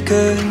you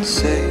couldn't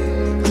say.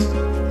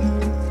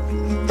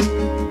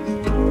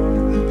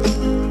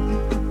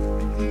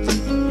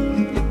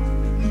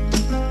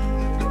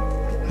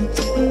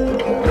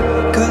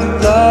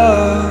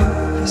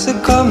 Love is a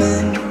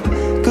coming,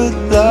 good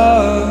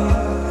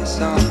love is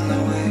on the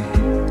way.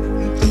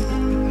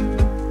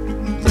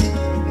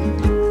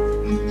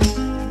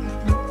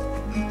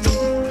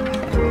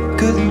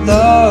 Good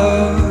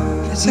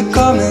love is a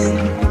coming,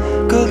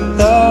 good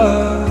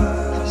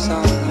love is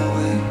on the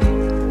way.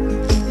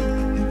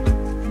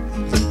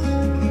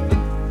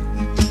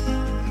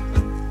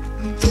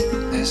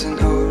 There's an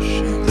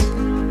ocean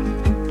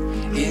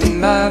in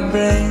my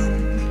brain,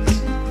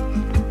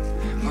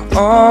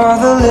 all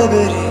the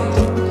liberties,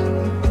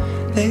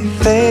 they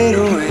fade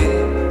away.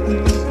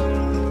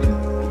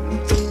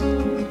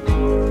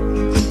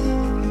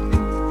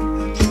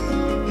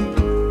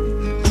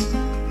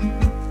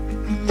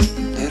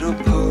 Little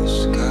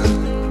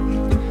postcard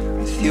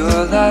with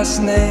your last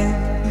name.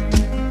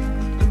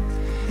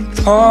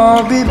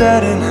 All be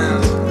better now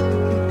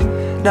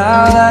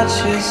that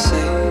you're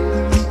safe.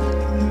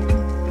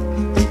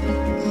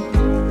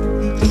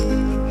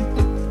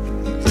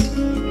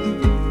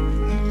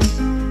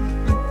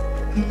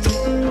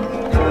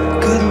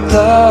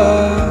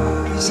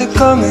 Love is a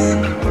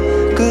coming,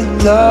 good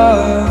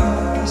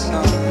love is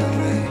on the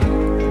way.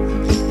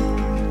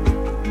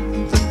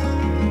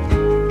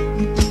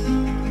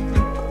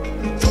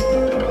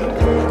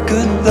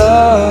 Good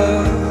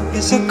love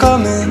is a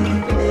coming,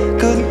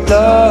 good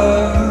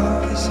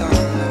love is on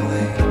the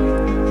way.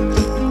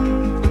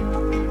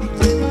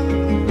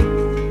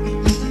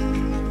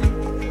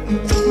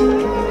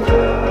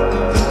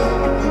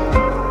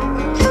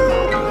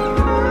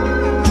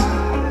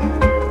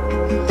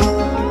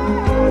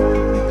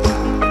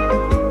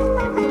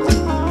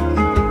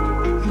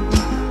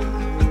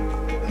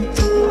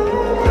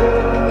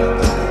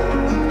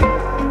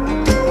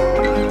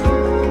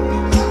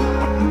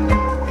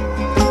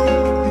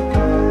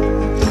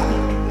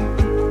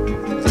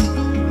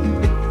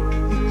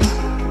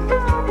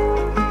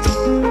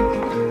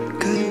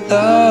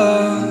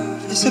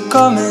 Love is a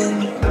coming,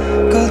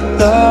 good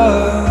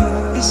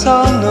love is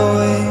on the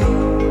way.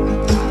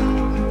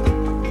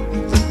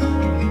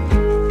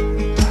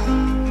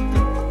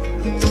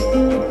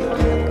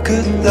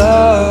 Good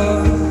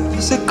love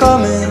is a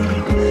coming,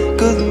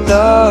 good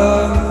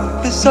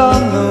love is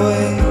on the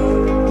way.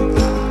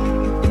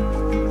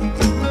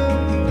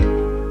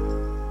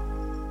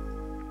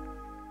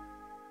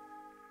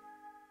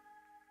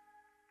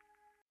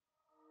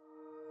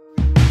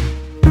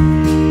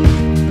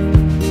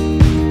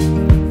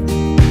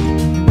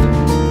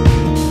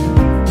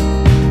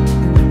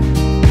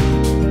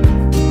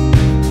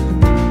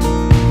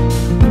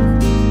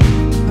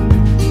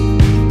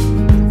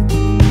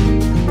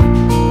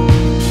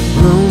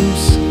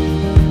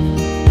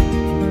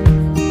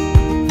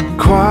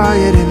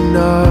 Quiet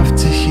enough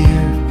to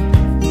hear,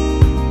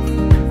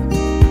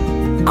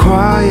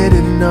 quiet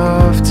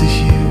enough to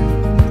hear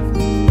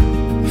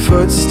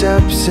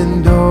footsteps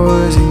and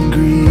doors and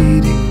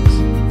greetings,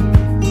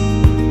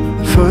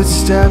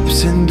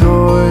 footsteps and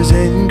doors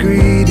and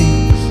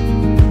greetings.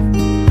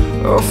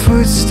 Oh,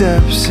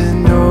 footsteps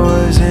and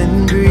doors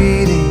and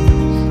greetings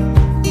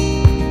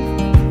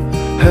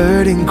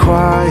heard in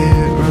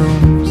quiet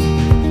rooms,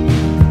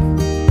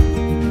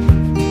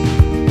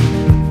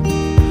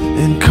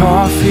 and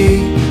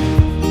coffee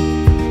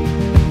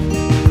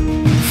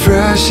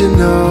fresh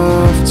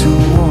enough to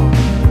warm,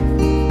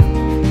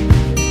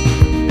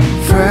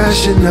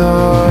 fresh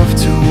enough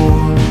to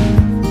warm.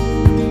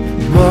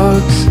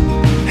 Mugs,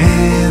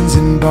 hands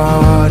and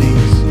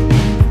bodies.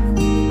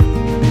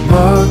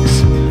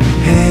 Mugs,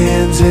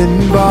 hands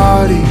and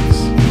bodies.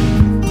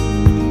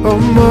 Oh,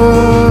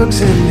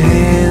 mugs and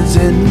hands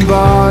and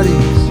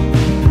bodies,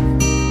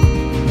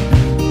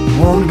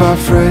 warmed by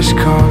fresh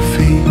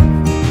coffee.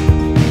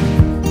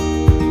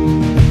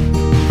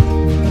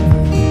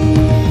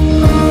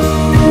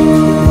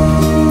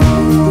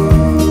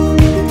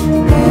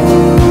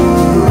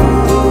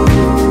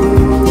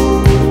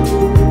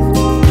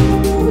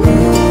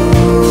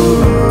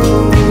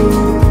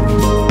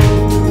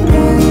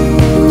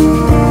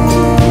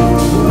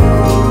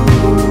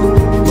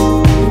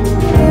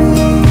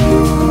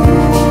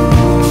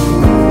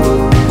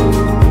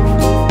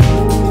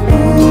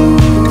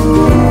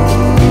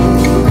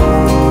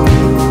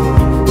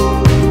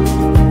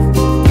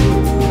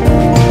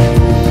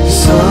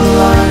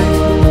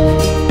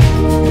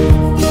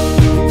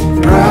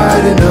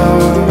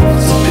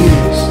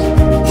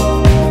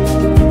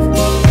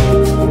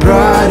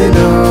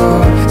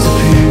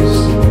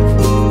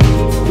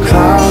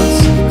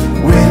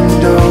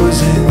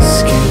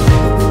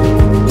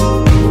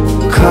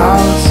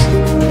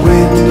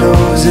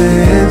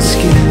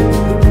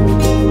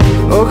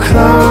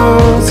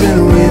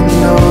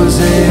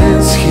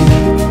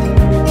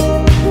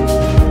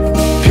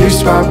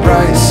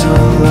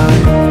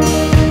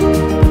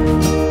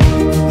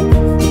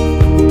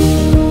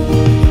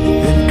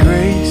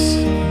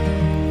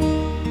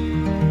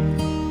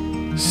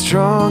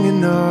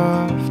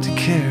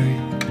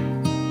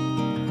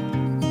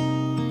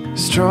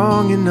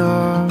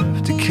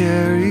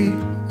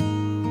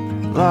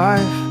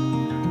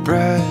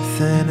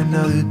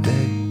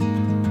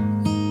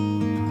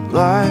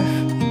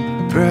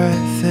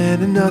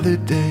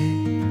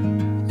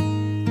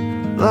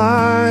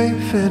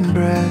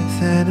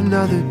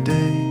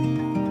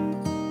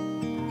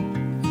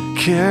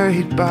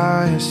 Carried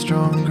by a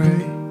strong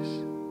grace.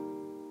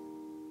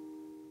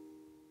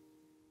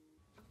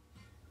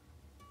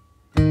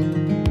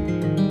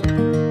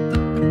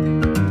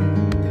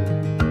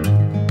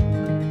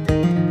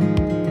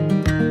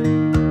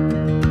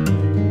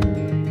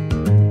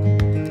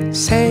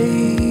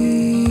 Save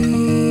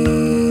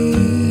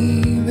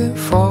it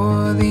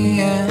for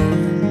the end.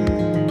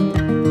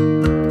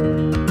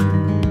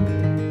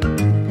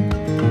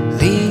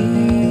 Leaving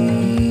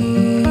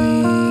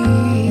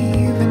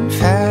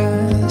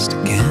fast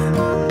again.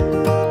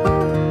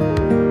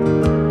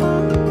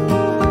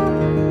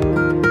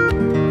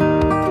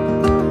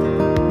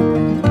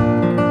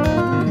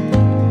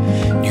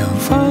 Your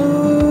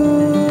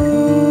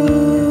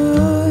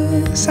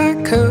voice I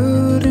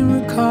couldn't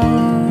recall.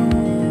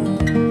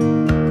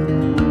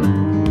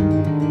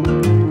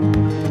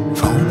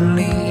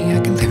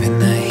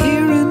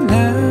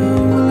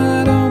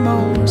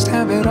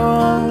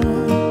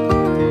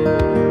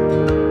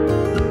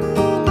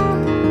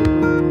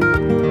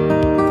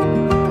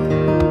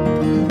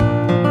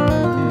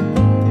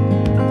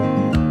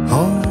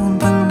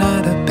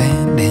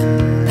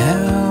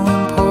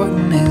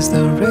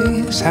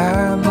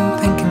 I've been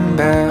thinking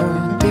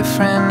about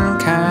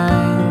different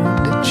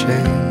kind of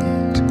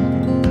chase,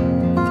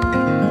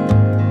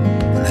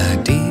 an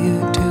idea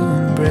to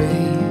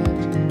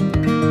embrace.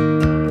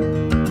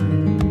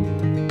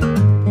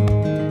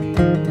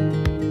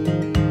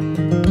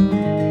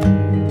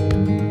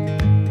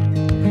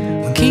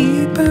 We'll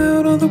keep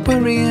out all the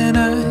worrying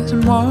eyes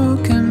and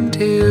walk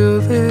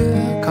until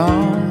they're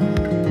gone.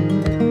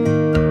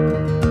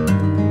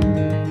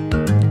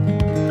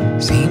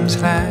 Seems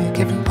like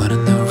everyone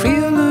in the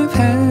real life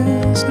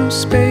has no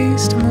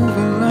space to move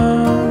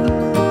along.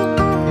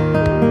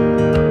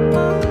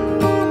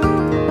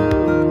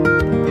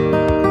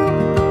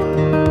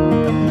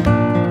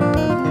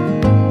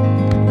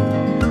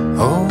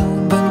 Oh,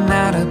 but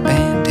not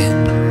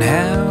abandoned.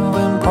 How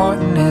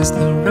important is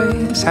the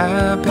race?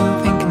 I've been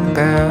thinking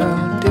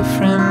about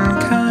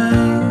different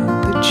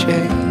kind of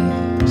chase.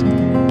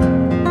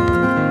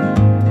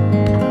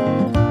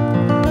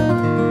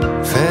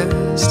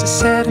 First to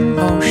set in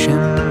motion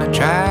a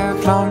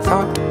drive long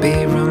thought to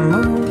be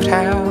removed.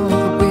 How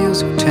the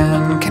wheels will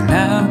turn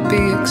cannot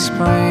be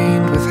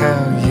explained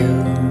without you.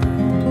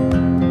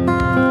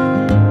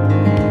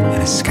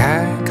 And a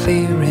sky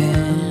clear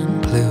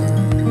and blue.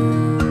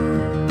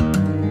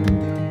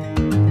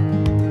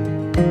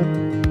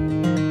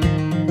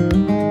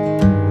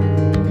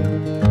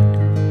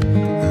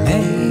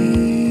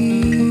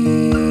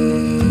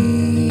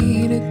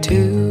 Made it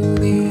to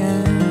the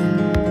end.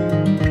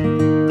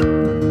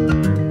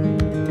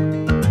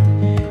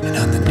 And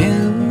on the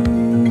new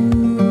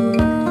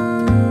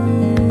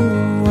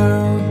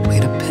world we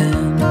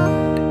depend.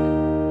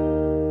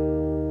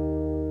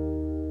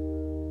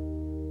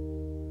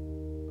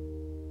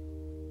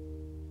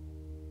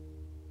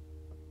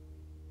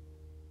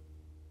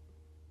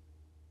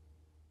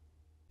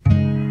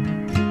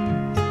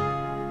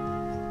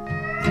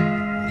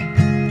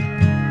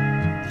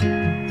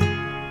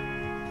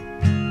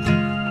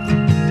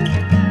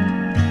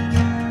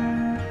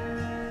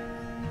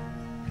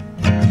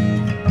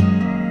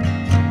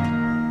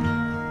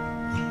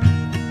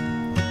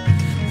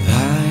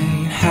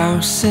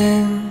 house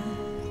in.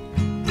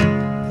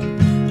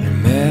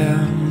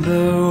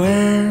 Remember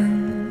when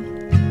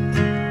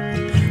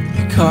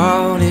we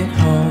called it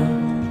home,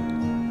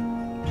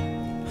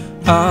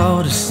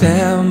 all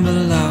December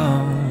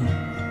long,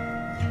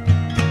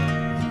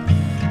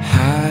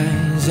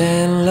 highs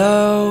and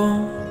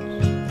lows,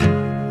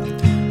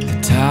 the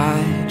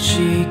tide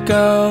she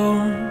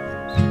goes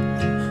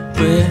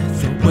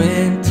with the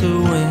winter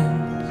wind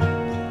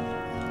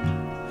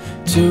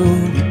to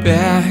be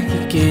back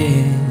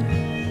again.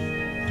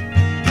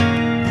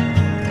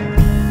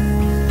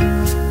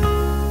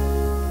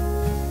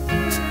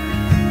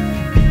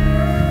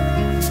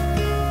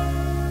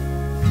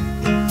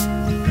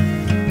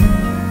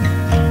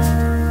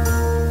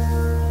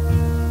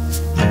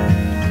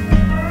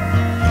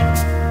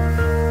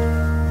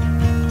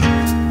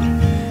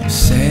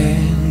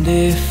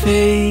 Sandy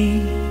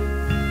feet,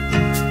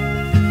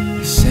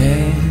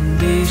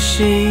 sandy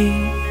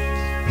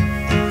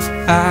sheets,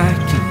 I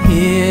can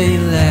hear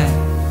you laugh.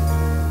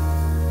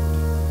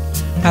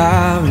 I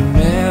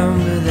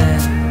remember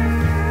that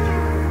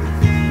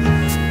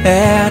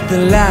at the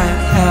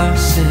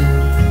Lighthouse Inn.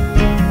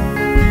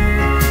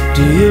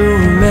 Do you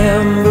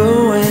remember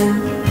when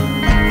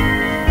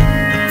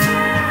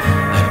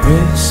I'd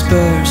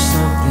whisper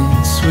something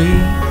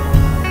sweet,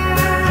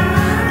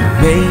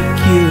 make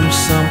you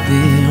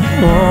something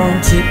warm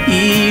to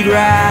eat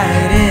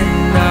right in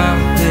our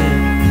bed?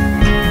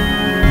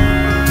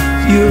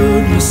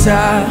 You'd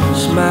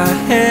massage my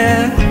hair,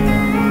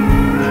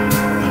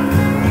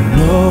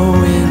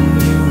 knowing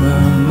you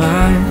were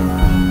mine.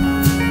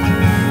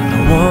 I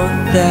want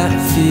that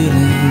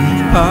feeling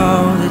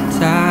all the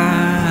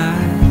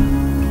time.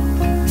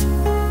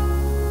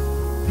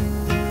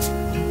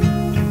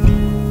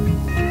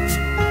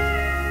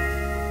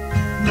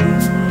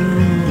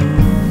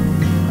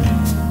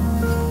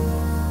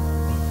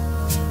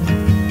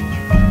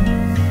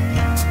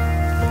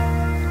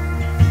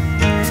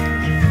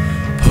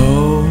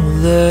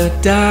 Polar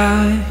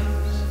dives,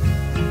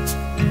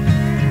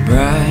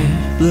 bright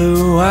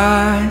blue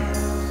eyes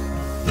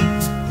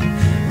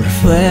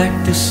reflect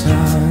the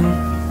sun.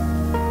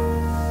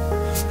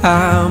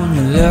 I'm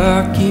the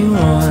lucky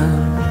one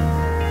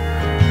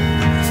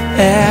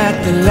at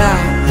the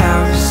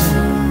Lighthouse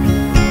Inn.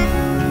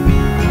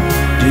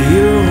 Do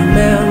you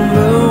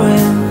remember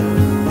when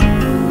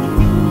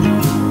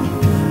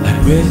I'd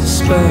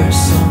whisper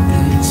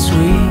something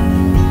sweet,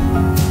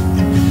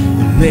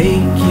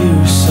 make you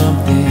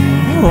something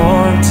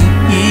warm to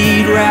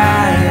eat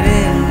right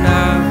in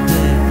our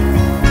bed?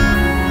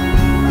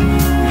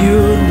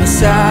 You'd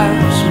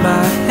massage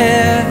my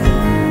hair,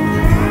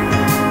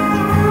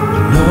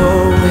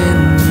 knowing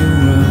you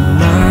were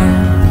mine.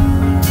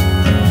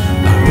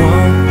 I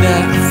want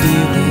that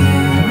feeling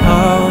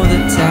all the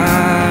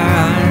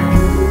time.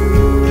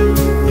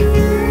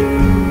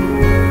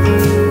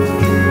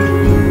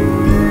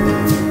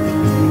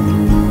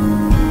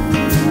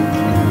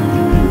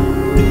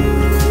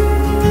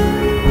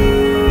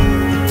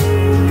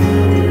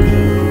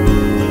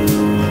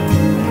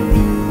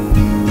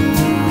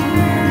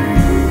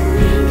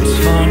 It's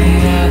funny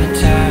how the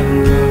time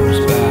goes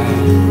by,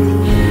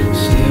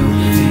 still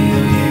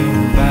feel you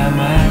by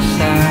my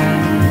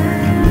side.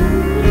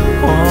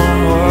 Warm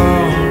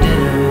world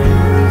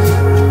dinners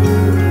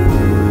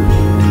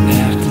and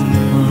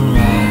afternoon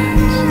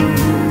rides.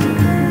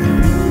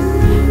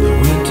 The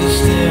winter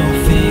still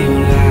feel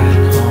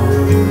like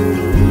home,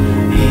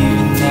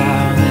 even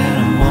now that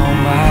I'm on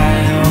my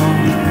own.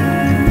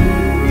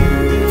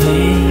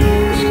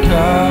 Please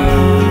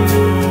come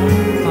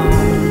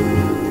home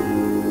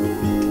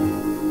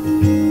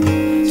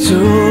to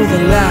the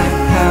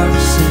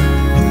Lighthouse Inn.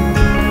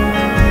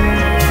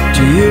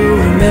 Do you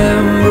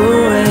remember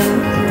when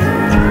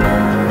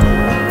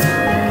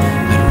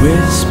I'd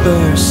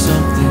whisper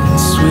something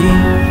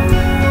sweet,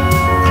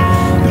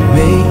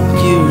 make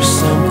you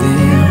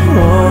something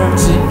warm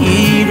to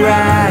eat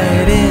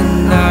right in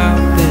our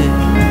bed?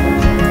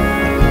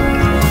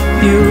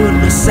 You'd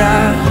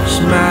massage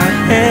my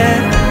hair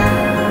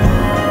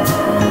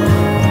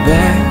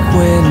back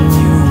when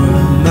you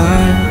were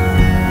mine.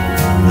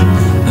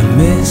 I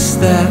miss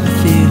that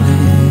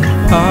feeling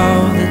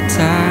all the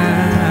time.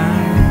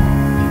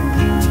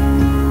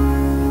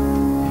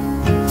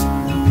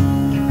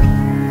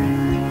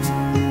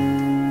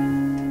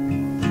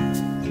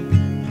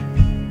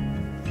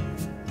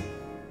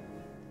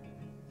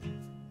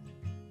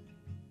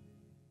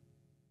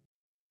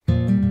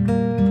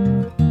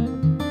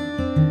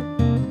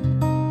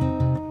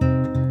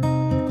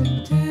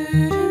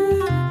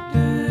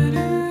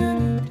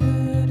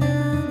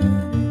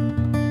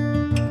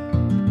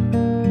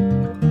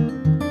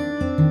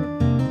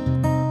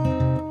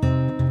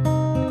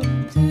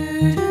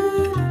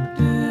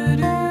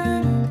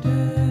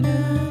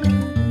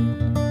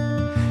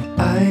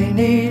 I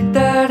need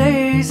that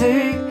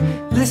easy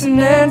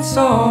listening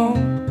song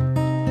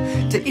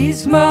to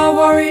ease my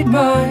worried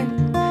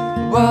mind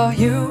while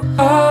you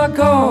are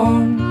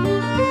gone.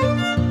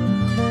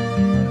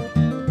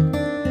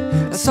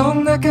 A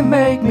song that can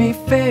make me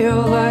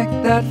feel like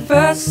that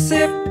first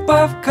sip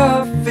of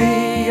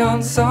coffee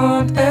on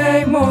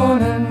Sunday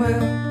morning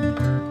will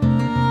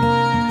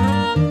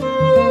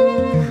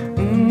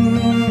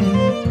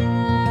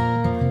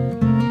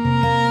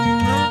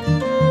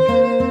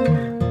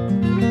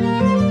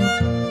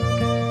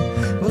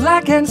Well,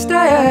 I can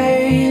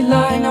stay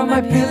lying on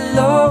my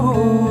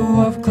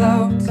pillow of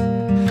clouds.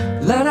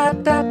 La da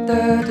da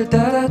da da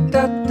da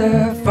da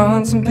da,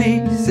 find some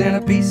peace and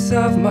a peace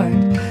of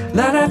mind.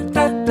 La da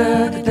da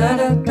da da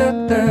da da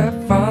da,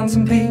 find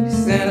some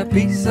peace and a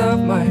peace of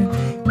mind.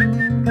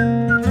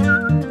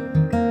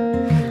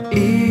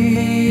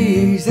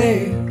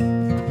 Easy,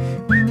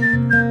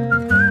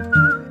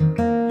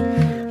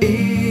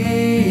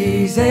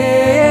 easy.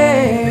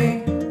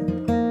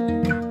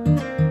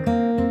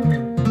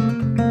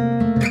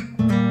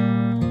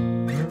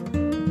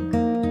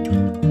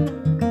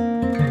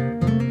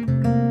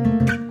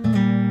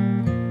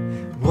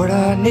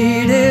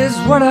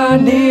 What I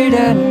need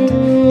and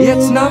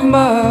it's not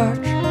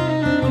much,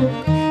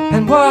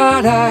 and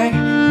what I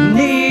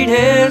need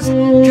is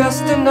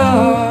just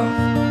enough.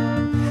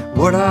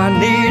 What I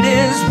need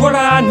is what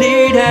I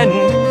need and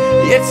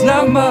it's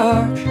not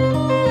much,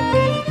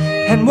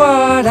 and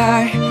what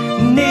I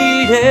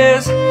need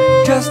is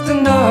just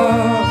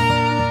enough.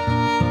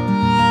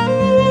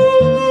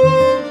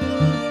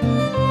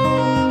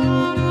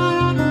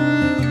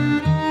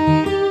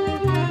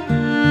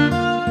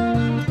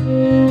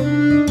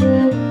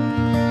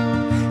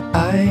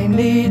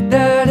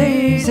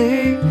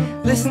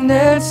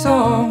 Listening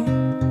song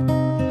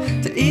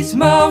to ease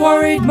my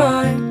worried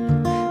mind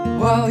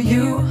while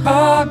you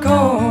are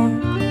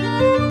gone.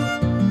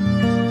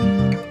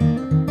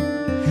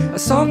 A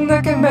song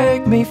that can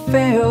make me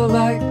feel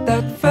like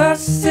that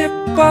first sip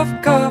of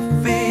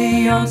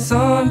coffee on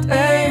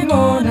Sunday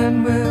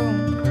morning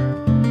will.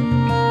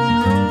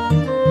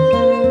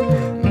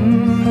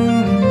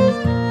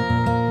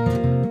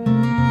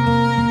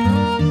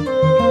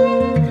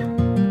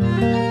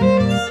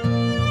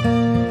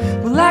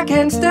 I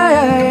can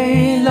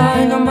stay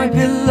lying on my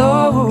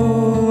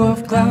pillow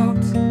of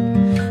clouds.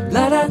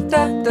 La da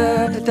da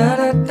da da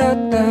da da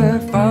da,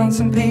 find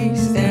some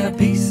peace and a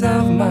peace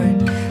of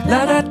mind.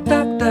 La da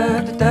da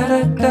da da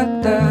da da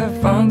da,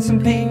 find some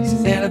peace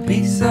and a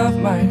peace of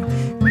mind.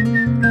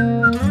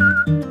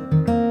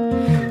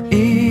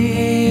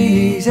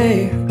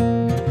 Easy,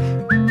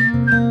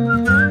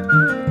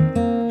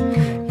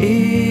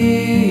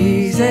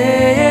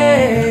 easy.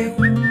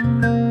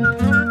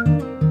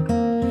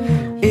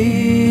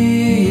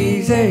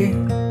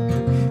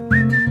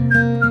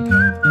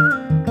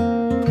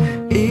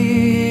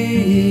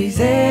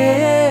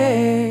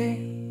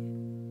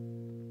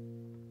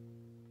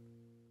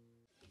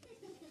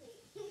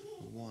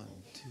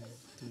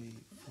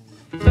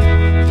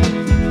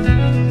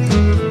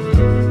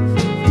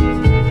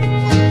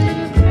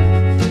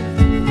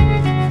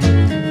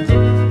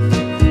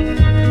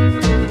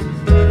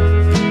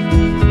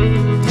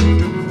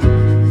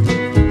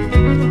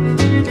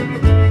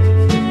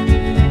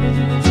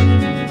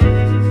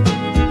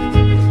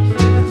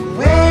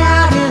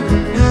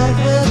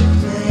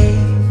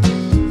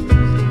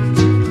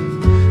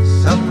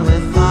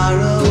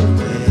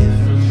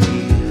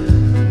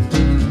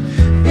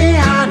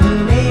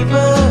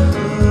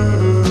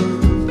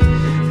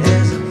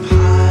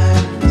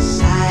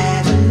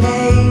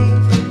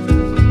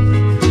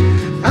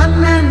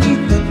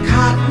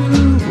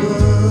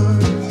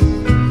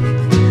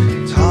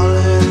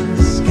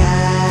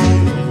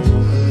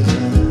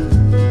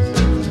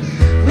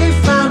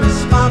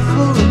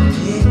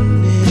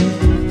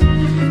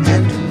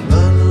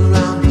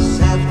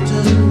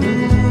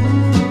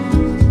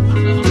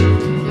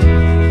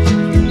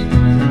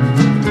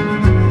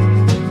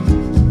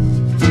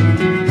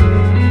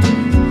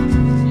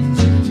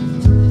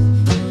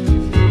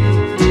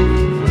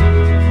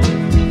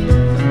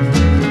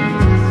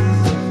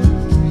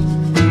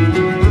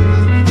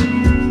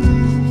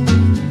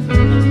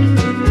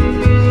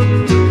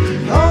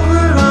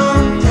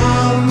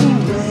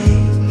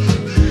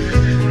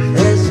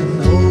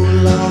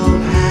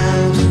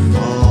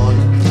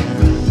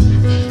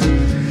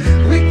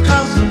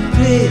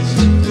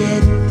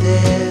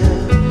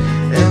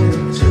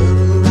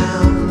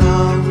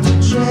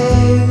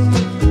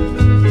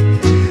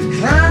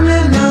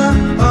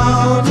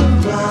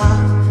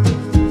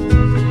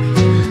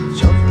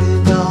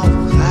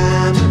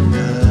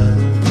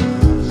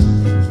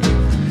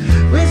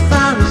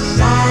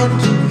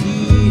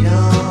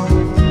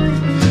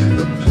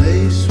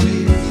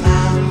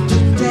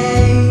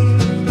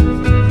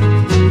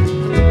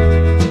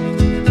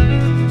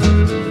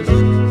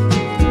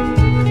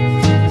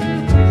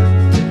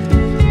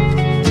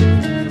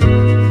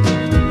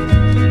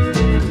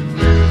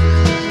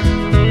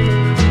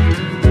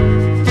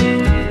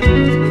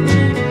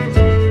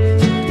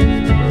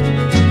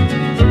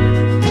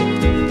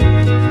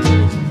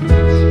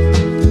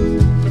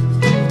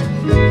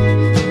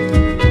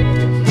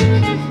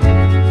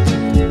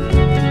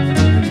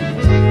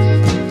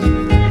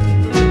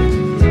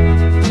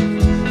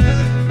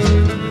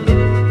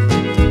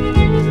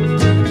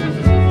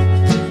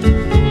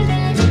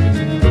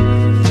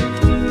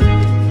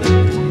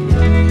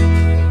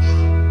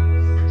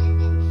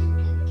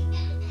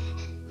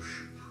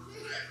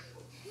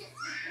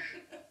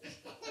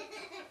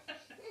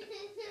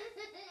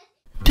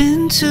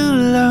 been too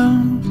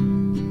long.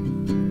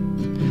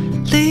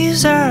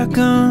 Leaves are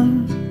gone,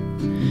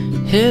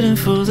 heading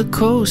for the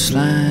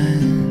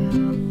coastline.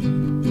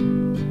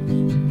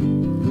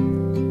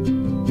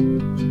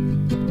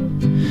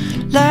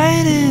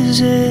 Light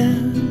is it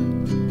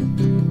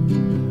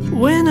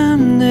when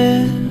I'm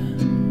there,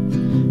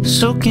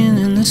 soaking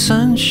in the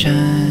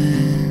sunshine.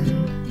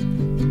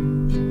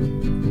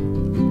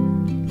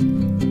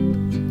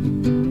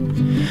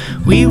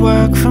 We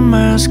walk for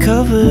miles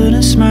covered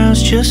in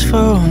smiles just for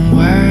a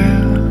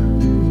while.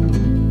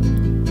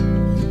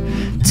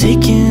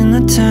 Taking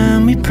the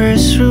time, we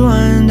press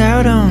rewind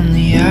out on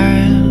the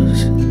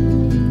aisles.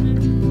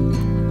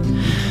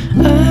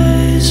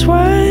 Eyes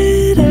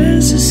wide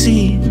as the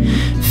sea,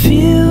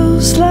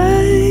 feels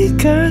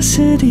like our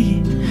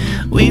city.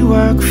 We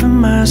walk for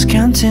miles,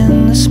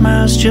 counting the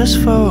smiles just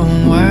for a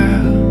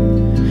while,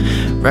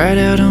 right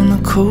out on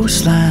the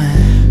coastline.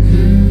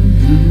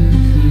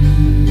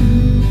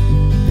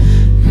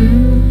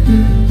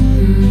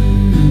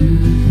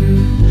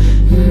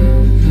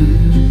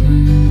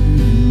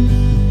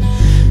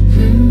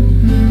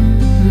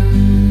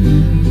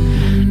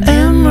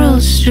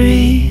 Emerald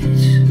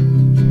streets,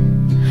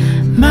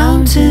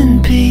 mountain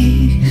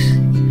peaks,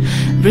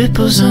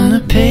 ripples on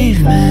the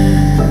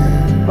pavement.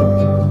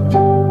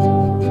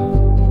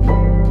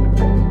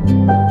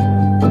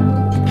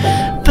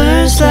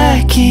 Birds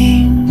like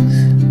kings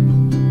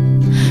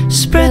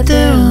spread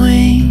their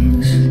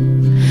wings,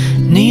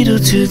 needle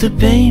to the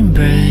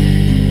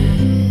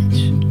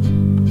Bainbridge.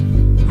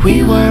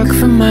 We walk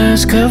for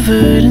miles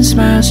covered in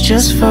smiles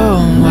just for a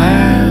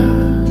while.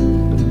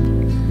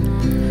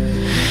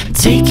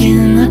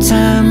 Taking the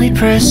time, we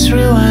press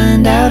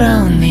rewind out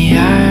on the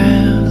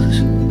aisles.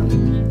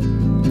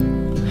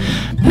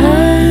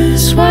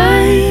 Eyes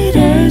wide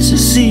as the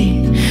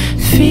sea,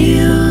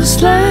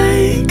 feels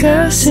like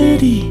our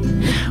city.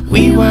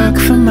 We walk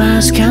for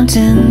miles,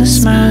 counting the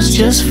smiles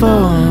just for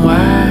a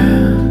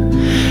while,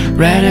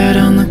 right out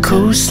on the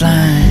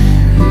coastline.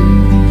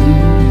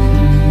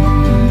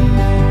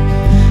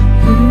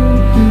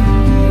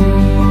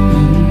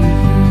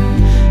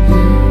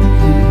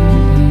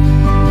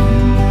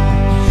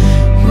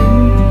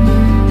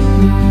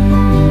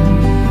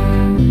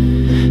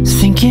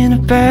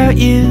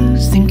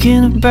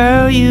 Thinking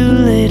about you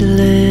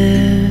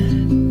lately.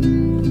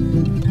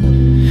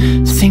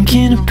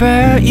 Thinking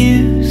about you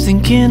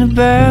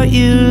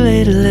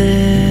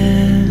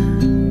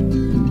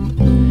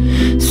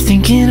lately.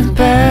 Thinking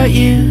about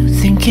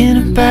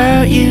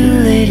you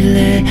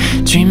lately.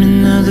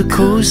 Dreaming of the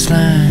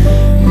coastline.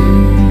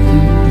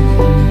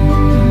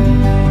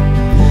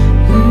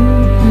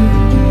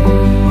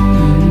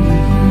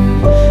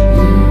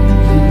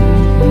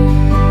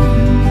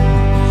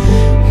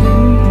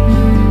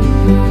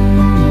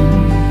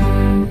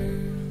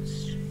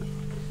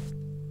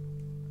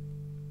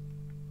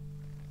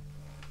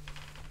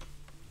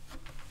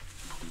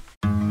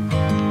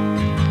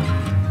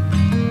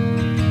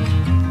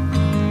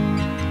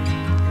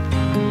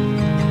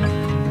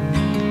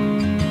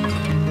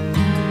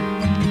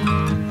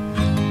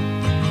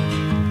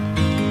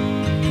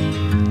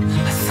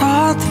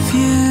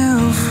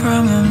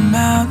 From a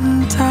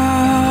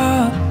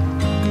mountaintop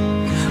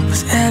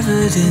was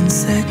evidence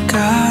that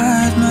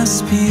God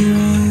must be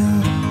real.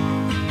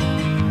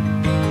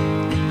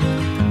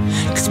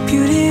 'Cause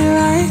beauty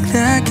like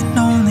that can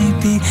only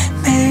be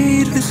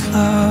made with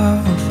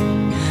love.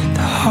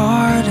 The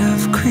heart of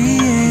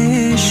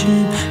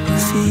creation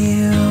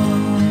revealed.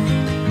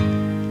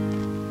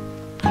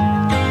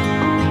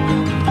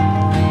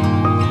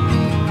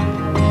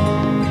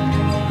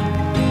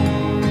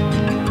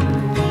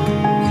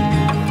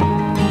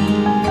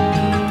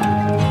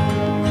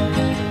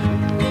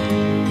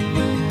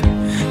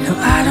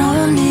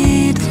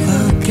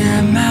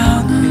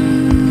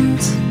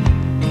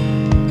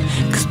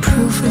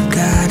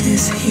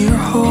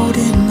 Here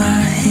holding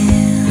my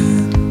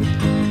hand.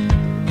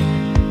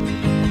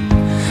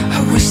 I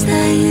wish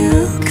that you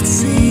could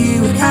see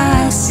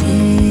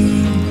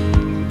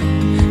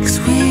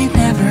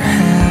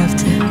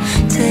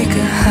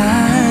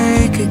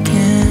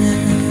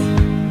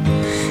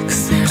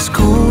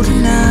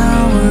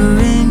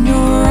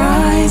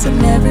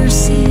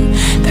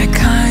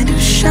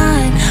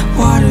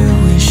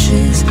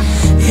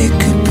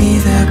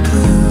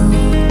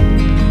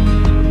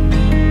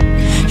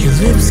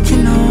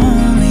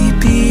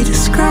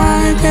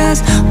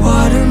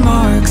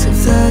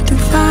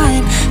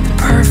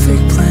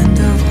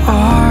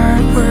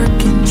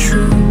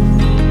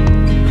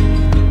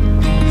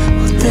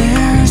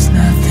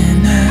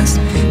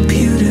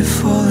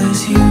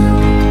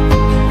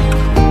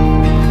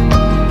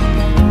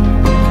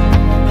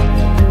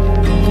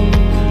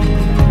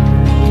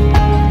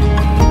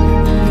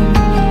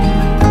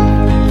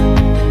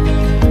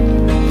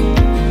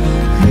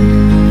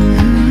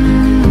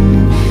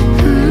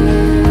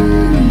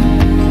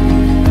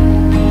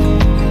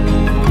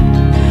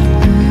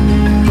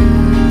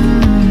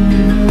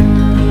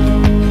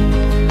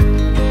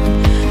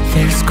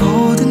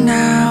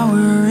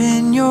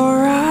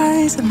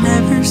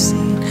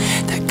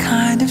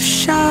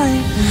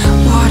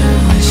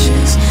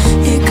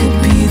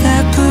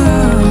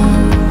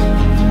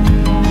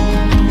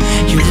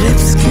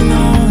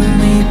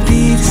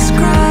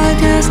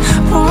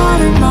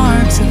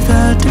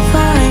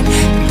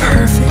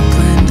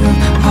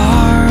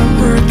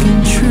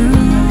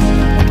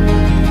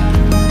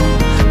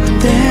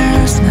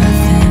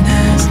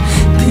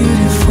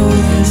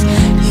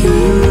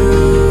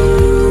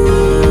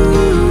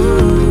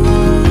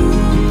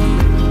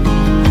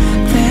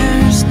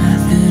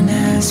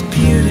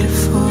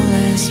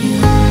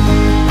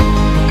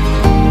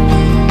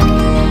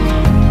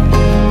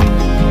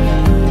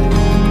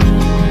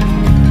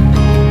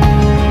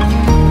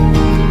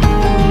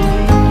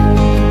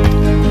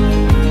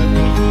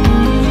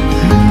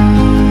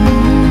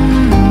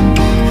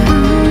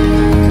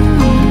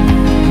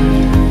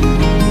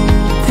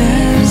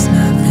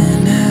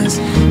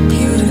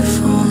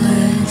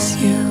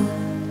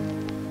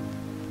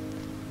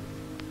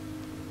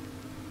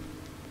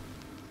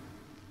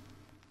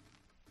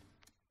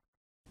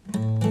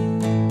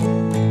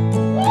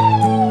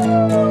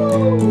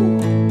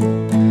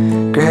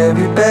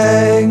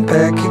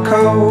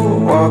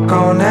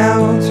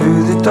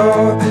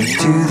door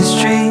to the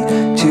street,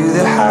 to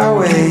the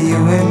highway. You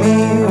and me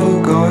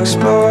will go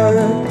explore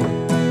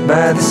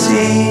by the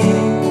sea.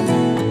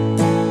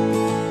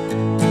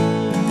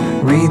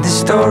 Read the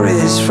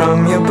stories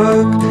from your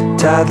book,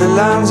 tie the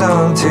lines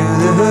onto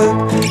the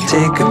hook.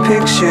 Take a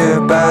picture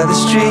by the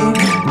street,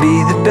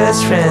 be the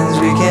best friends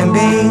we can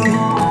be,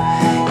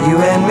 you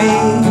and me.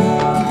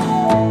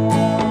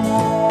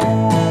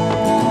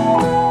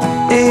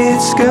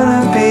 It's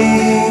gonna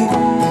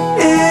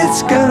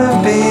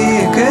be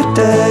a good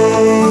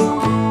day.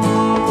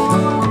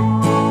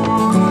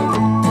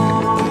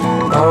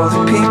 All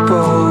the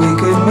people we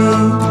could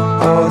meet,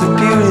 all the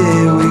beauty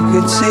we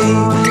could see,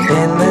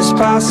 endless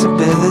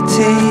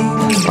possibility,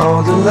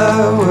 all the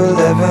love we'll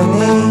ever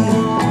need,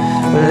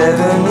 we'll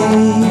ever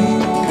need.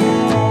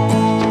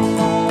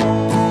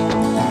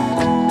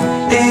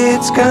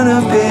 It's gonna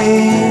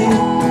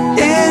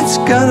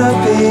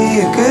be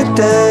a good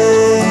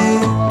day.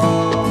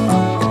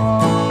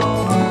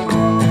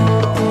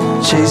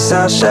 Chase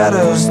our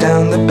shadows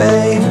down the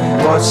bay,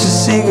 watch the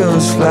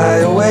seagulls fly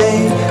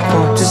away,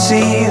 hope to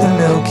see the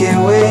Milky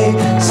Way,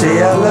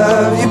 say I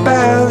love you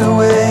by the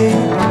way,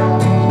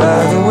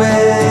 by the way.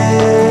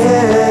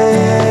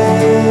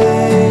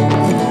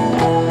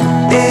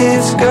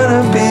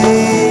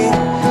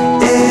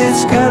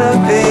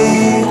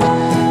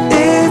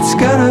 It's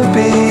gonna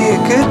be a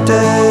good day.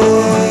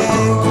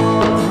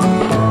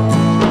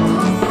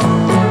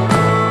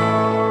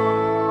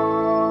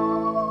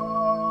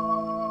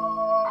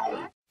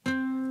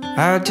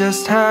 I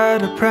just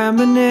had a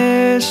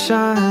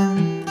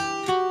premonition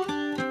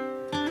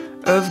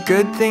of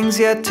good things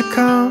yet to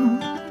come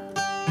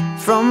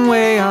from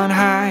way on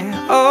high.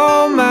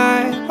 Oh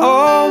my,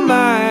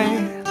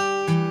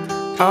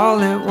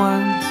 all at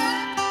once.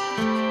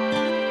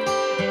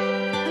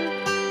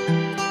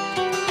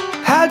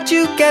 How'd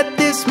you get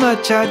this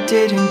much? I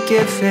didn't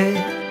give it.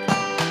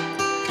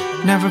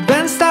 Never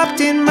been stopped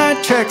in my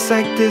tracks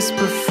like this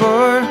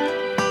before.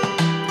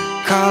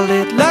 Call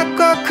it luck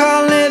or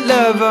call it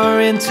love or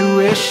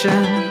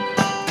intuition.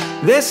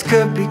 This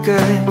could be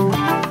good.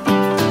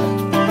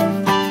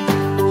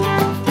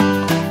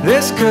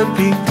 This could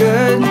be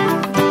good.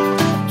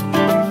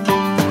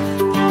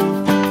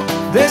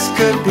 This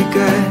could be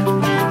good.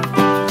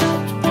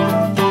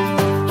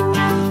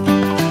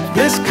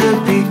 This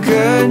could be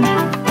good.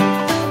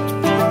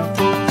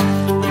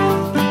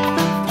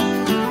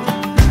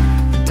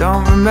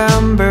 Don't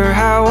remember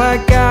how I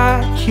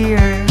got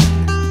here,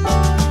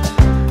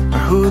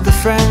 who the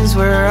friends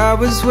were I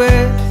was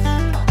with,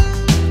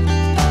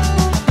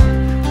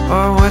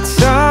 or what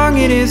song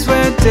it is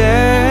we're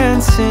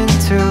dancing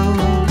to.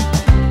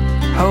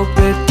 Hope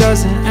it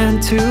doesn't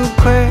end too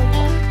quick,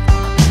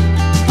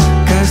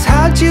 'cause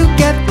how'd you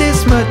get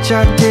this much?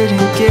 I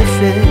didn't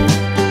give it.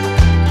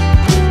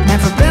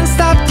 Never been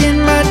stopped in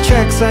my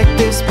tracks like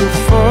this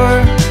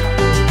before.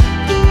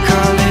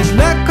 Call it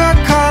luck or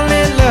call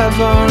it love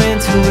or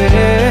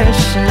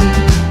intuition.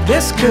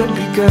 This could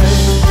be good.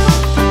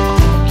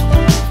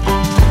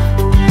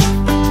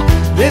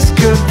 This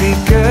could be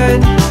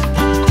good.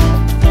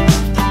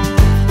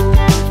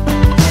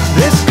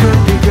 This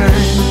could be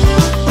good.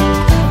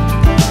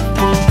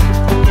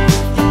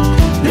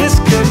 This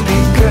could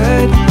be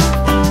good.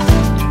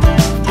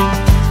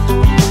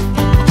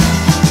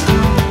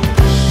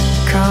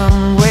 Come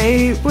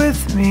wait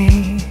with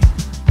me.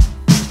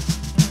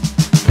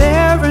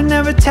 There are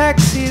never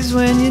taxis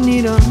when you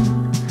need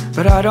them,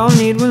 but I don't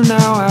need one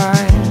now, I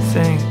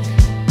think.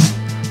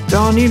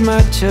 Don't need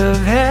much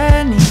of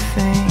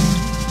anything.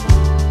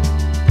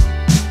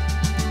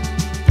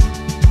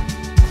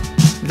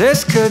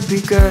 This could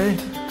be good.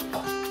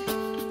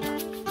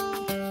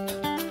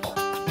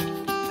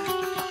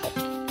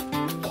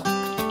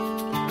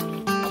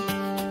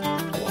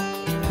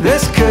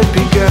 This could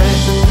be good.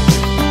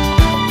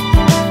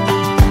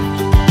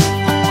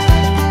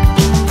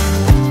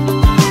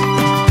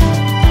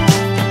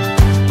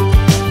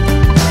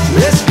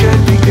 This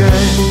could be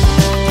good.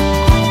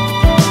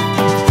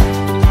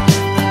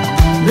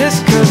 This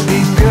could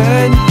be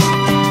good.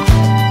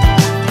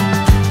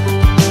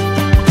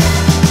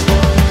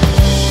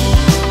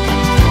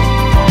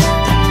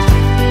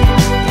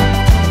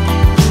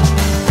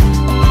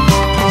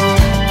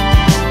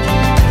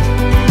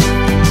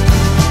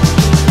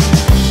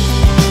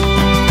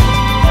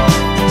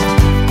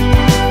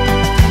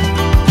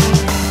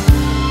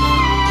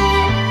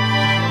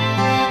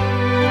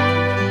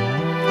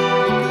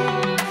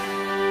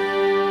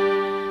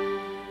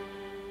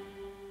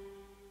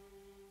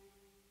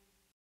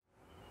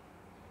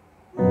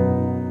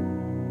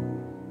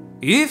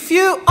 If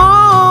you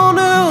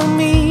honor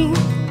me,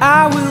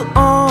 I will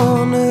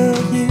honor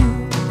you,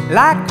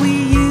 like we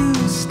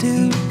used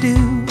to do,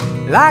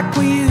 like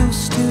we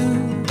used to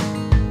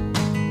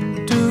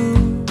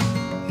do.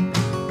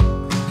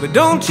 But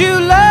don't you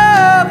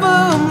love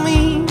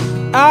me,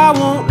 I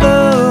won't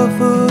love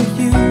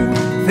you.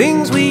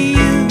 Things we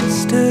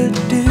used to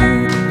do,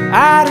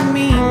 I didn't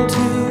mean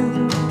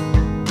to,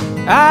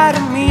 I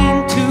didn't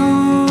mean to,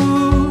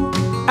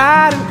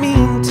 I didn't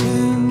mean to.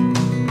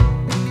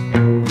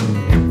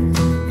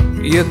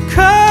 Your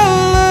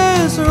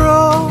colors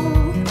roll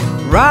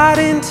right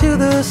into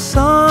the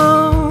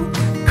sun.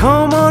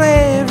 Come on,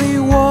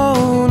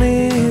 everyone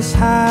is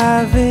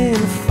having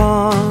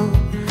fun.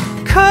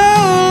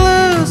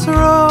 Colors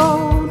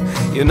roll,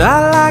 you're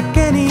not like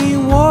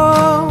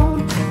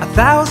anyone.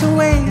 1,000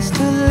 ways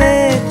to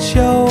let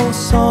your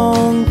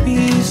song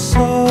be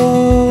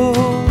sold.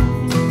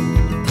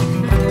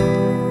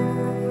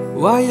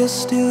 While you're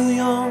still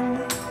young,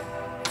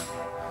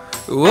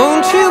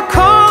 won't you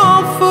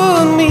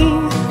comfort me?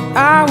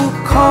 I will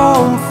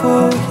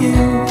comfort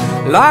you,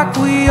 like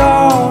we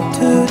ought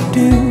to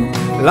do,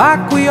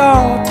 like we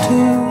ought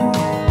to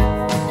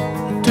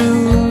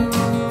do.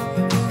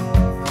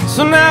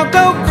 So now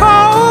go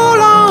call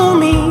on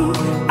me,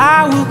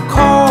 I will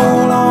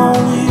call on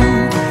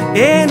you.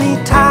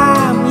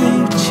 Anytime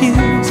you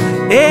choose,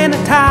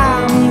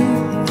 anytime you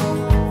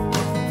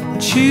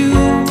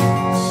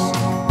choose,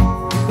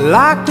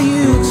 like we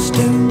used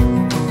to.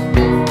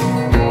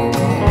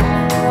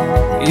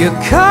 Your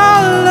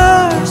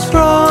colors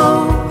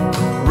run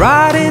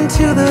right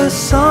into the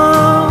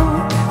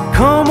sun.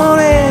 Come on,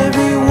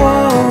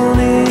 everyone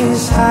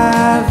is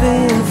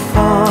having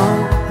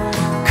fun.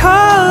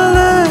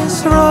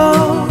 Colors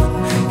run,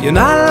 you're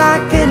not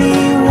like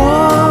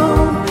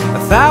anyone.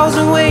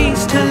 1,000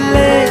 ways to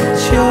let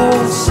your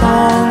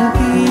song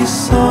be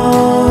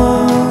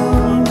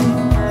sung.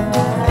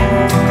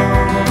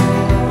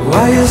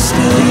 While you're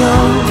still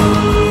young,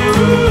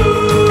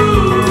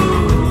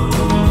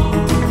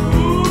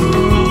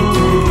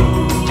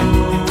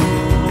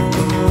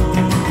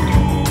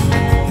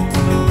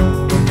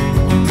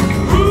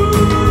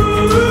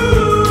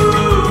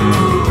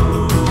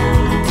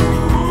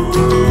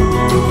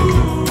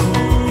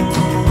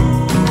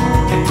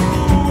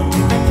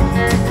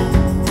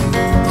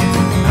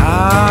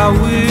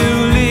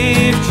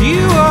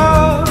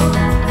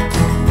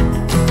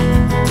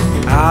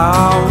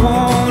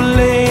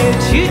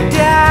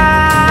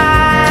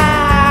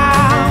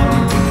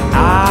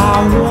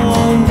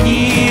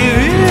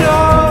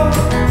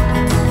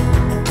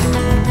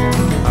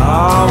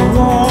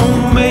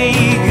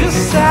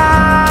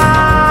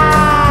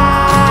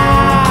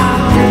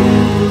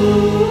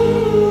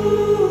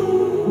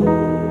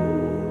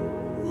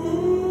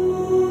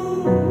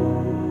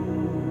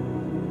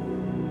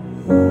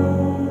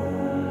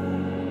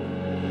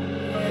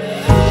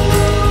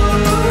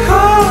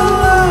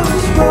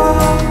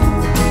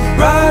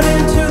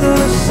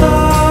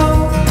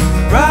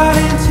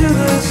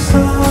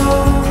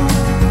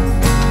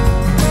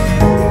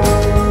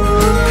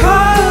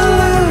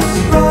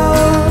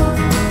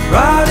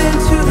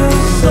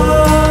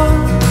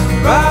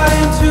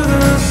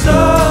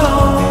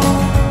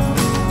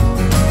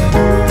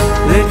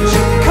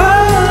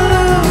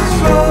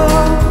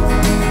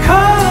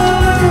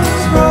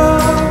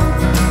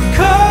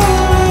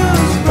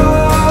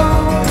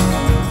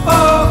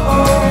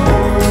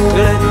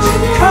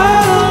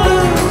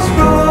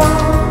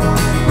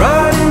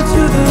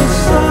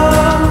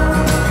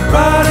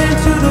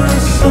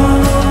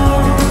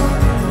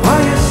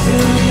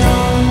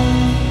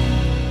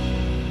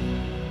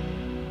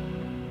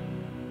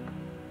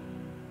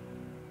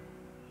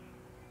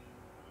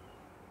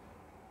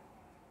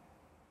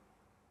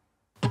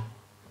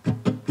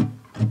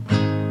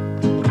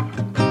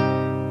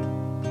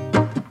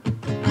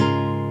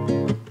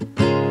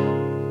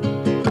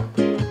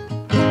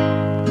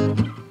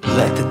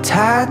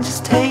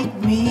 just take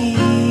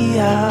me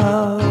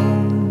out,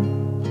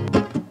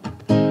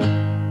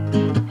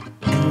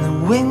 and the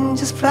wind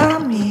just fly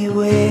me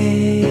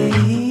away.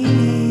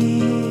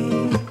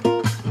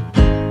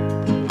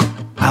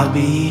 I'll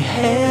be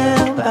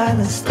held by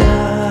the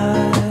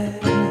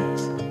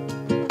stars,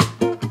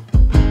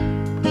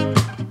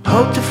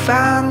 hope to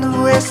find the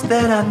rest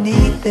that I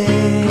need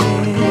there.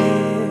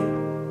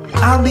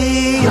 I'll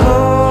be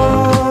home,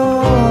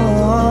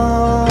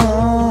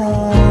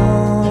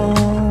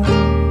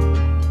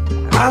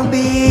 I'll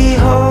be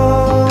home.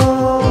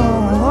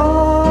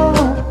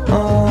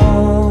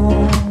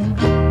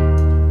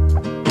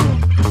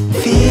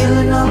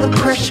 Feeling all the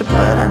pressure,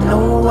 but I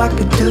know I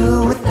could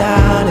do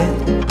without it.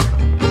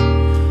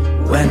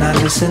 When I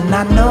listen,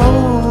 I know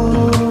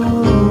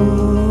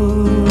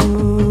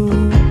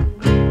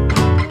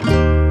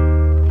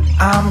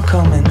I'm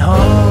coming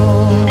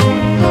home.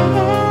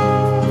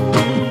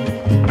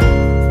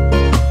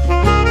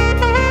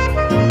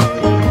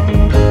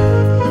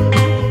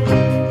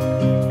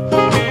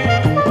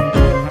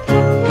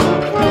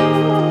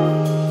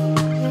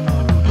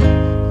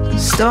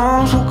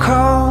 Storms will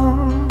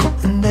come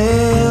and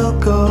they'll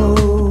go.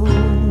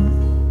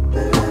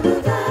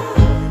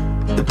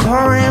 The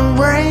pouring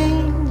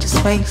rain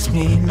just makes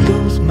me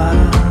lose my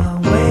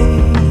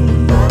way.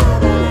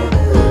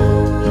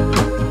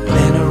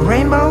 Then a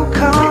rainbow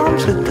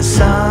comes with the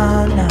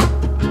sun.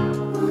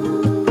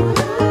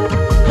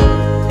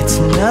 It's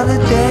another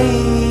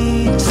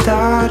day to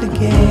start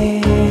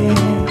again,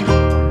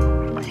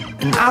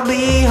 and I'll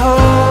be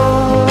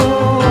home.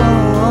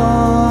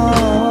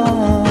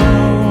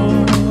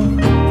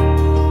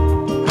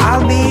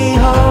 I'll be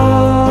home.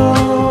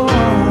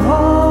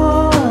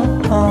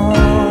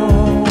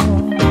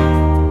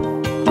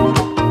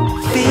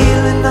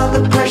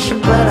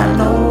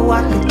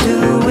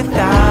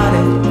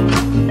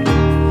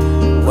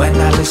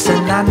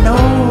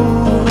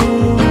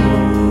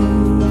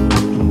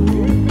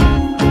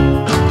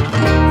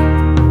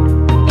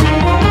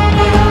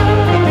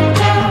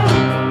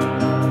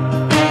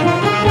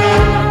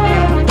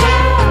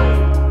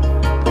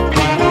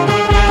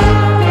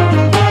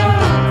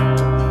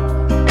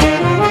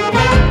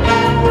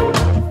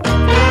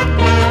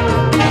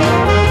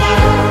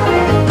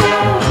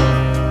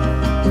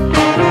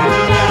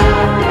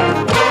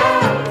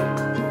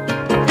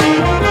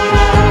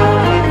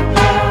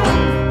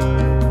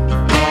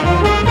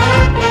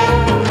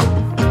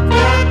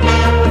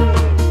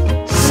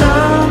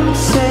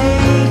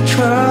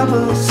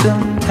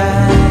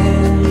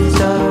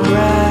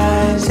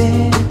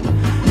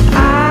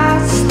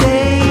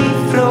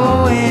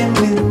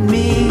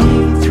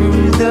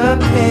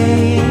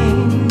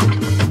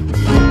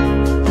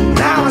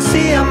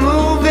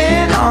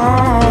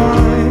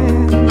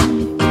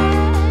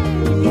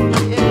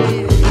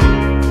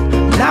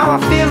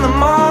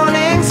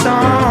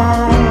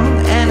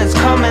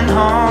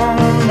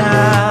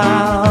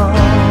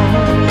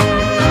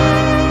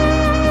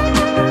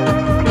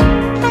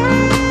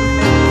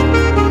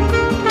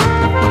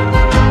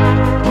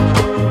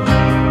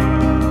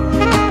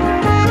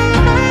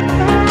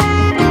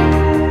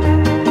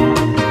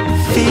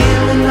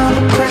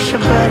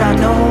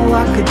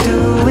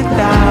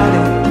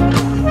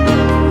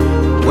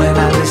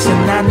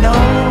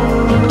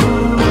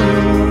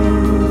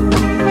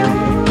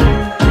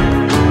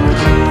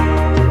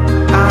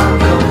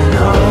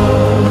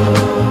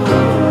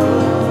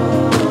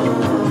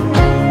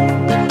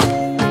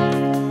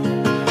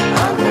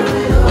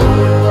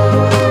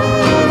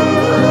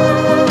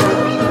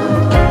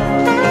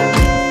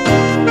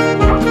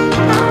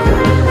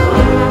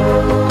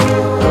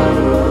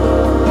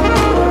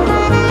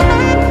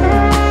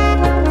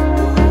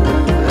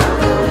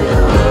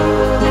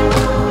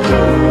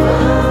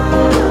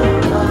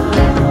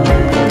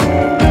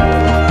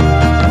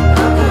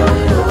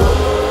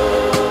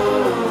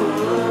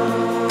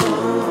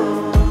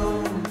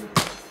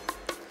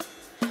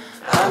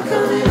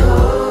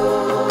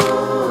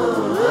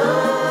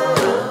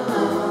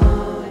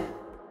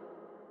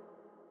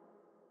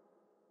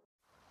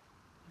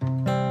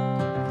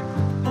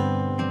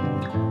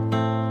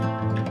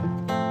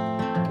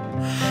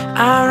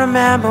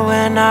 remember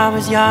when I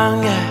was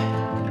younger,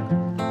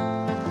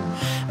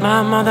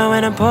 my mother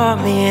went and put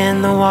me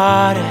in the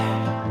water.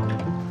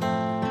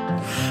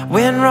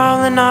 Wind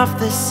rolling off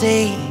the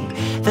sea,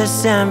 the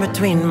sand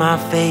between my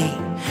feet.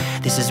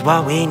 This is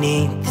what we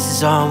need, this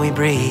is all we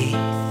breathe.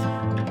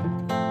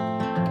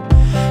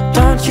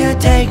 Don't you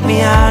take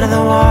me out of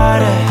the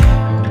water,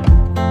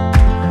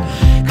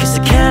 'cause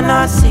I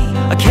cannot see,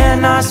 I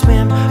cannot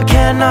swim, I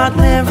cannot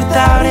live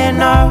without it,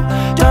 no.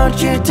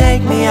 Don't you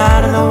take me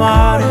out of the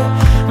water,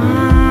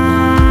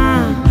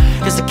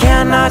 'cause I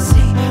cannot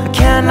see, I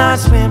cannot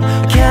swim,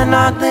 I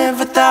cannot live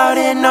without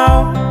it, no.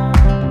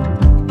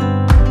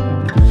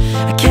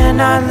 I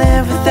cannot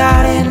live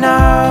without it,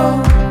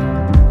 no.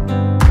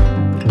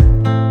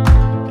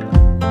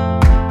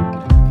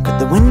 Got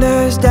the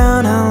windows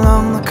down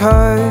along the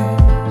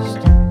coast,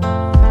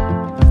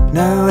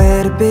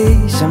 nowhere to be,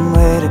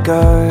 somewhere to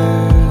go.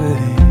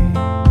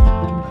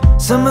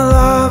 Summer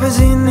love is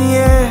in the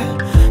air,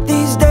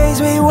 these days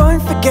we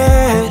won't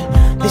forget.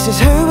 This is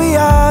who we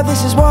are,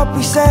 this is what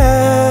we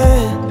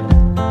said.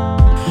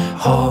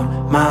 Hold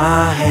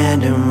my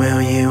hand and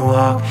will you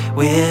walk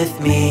with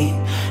me?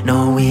 No,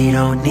 we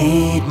don't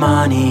need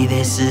money,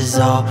 this is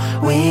all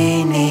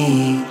we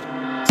need.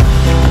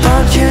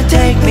 Don't you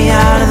take me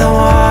out of the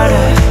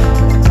water,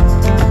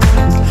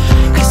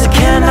 'cause I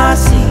cannot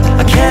see,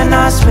 I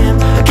cannot swim,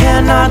 I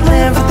cannot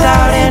live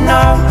without it,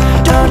 no.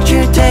 Don't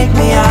you take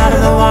me out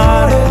of the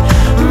water,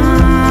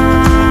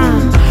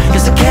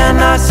 'cause I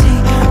cannot see,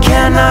 I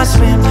cannot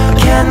swim, I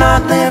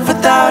cannot live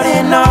without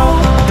it, no.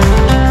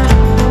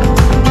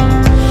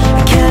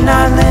 I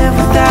cannot live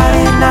without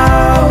it, no.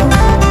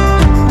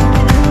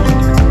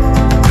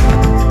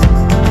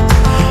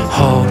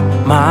 Hold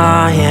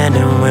my hand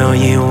and will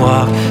you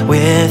walk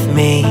with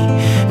me?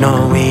 No,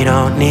 we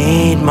don't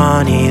need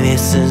money,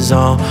 this is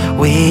all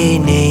we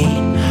need.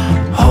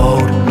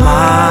 Hold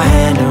my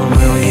hand and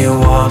will you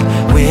walk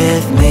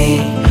with me?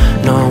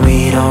 No, we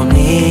don't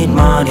need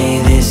money,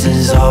 this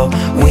is all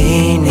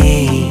we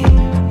need.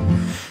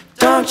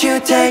 Don't you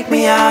take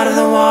me out of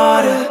the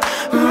water,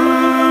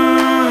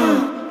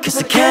 'cause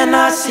I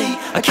cannot see,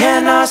 I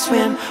cannot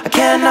swim, I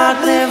cannot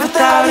live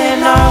without it,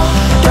 no.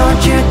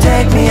 Don't you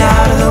take me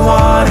out of the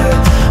water,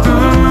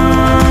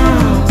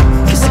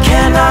 'cause I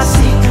cannot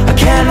see, I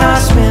cannot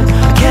swim,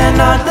 I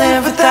cannot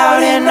live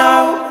without it, no.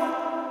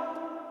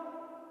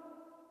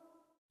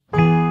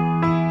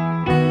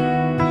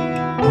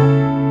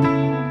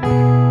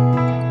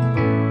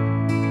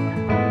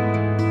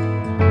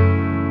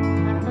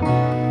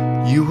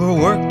 You were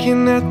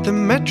working at the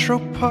Metro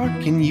Park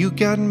and you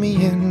got me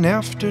in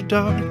after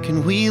dark,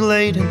 and we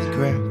laid in the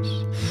grass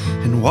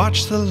and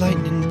watched the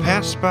lightning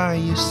pass by.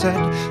 You said,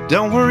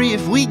 don't worry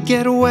if we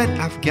get wet,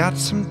 I've got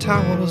some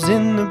towels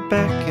in the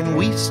back. And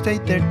we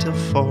stayed there till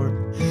 4,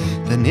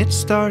 then it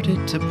started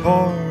to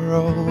pour.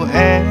 Oh,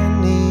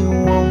 Annie,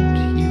 won't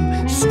you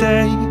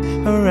stay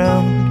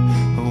around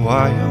a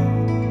while?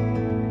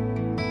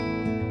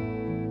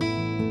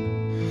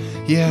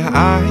 Yeah,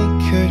 I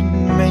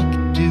couldn't make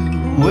do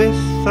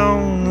with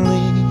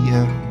only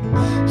a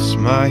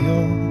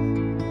smile.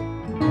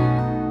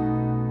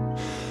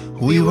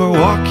 We were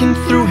walking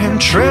through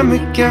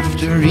Hamtramck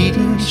after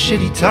eating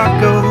shitty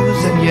tacos,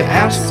 and you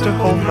asked to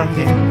hold my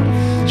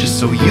hand just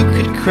so you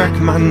could crack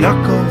my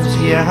knuckles.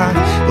 Yeah, I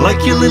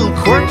like your little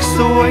quirks,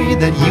 the way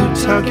that you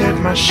tug at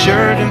my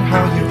shirt, and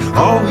how you're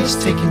always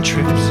taking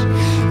trips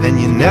and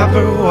you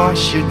never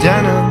wash your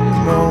denim.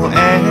 Oh,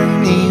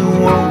 Annie,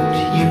 won't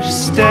you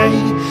stay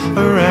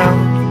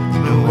around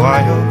a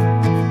while?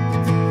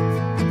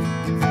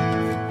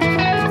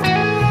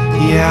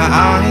 Yeah,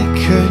 I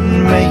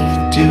couldn't make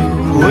do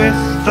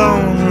with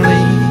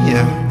only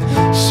a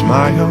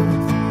smile.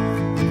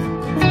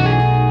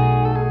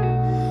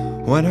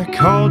 When I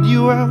called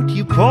you out,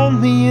 you pulled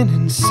me in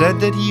and said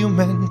that you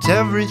meant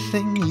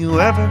everything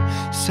you ever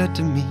said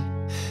to me.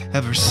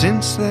 Ever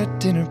since that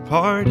dinner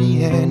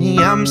party, Annie,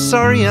 I'm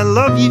sorry, I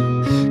love you.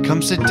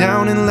 Come sit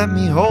down and let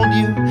me hold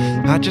you.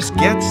 I just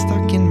get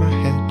stuck in my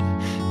head,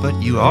 but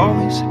you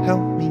always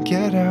help me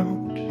get out.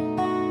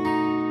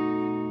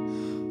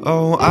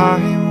 Oh, I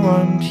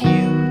want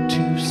you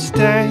to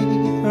stay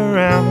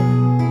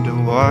around a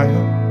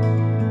while.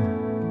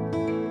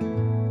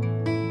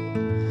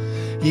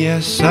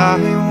 Yes, I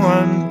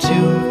want to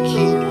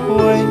keep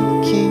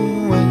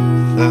waking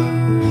with a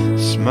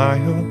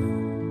smile.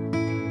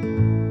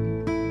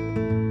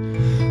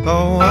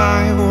 Oh,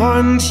 I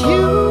want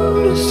you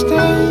to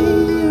stay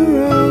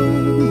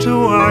around a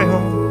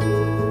while.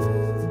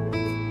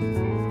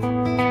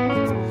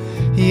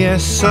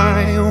 Yes,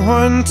 I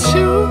want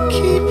to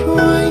keep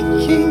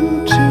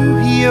waking to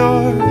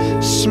your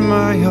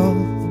smile.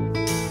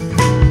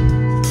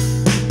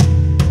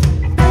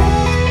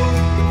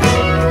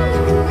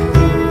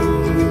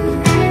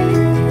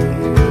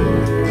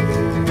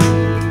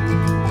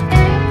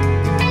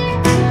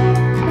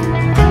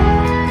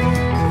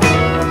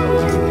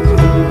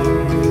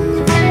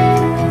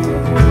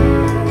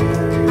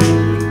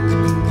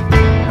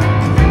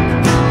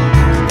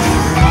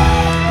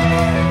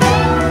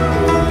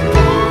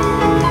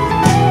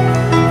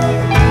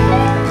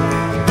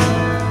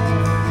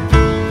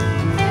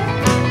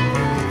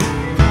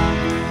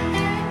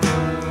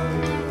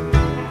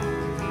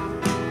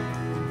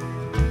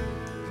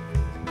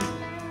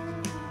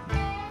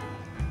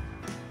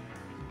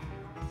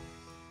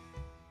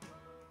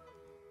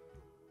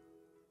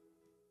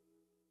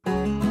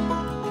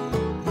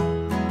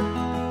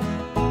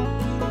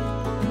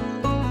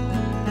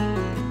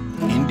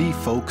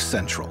 Folk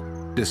Central.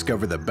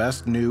 Discover the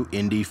best new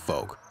indie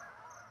folk.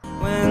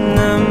 When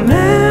the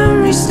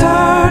memory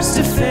starts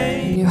to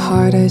fade, In your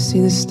heart I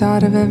see the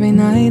start of every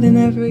night and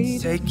every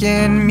it's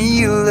taking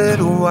me a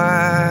little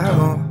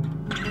while.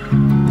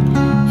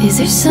 Is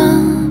there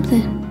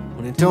something?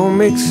 When it don't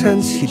make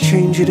sense, you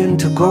change it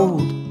into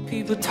gold.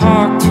 People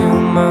talk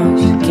too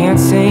much, you can't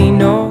say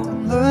no.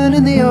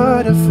 Learning the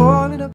art of falling apart.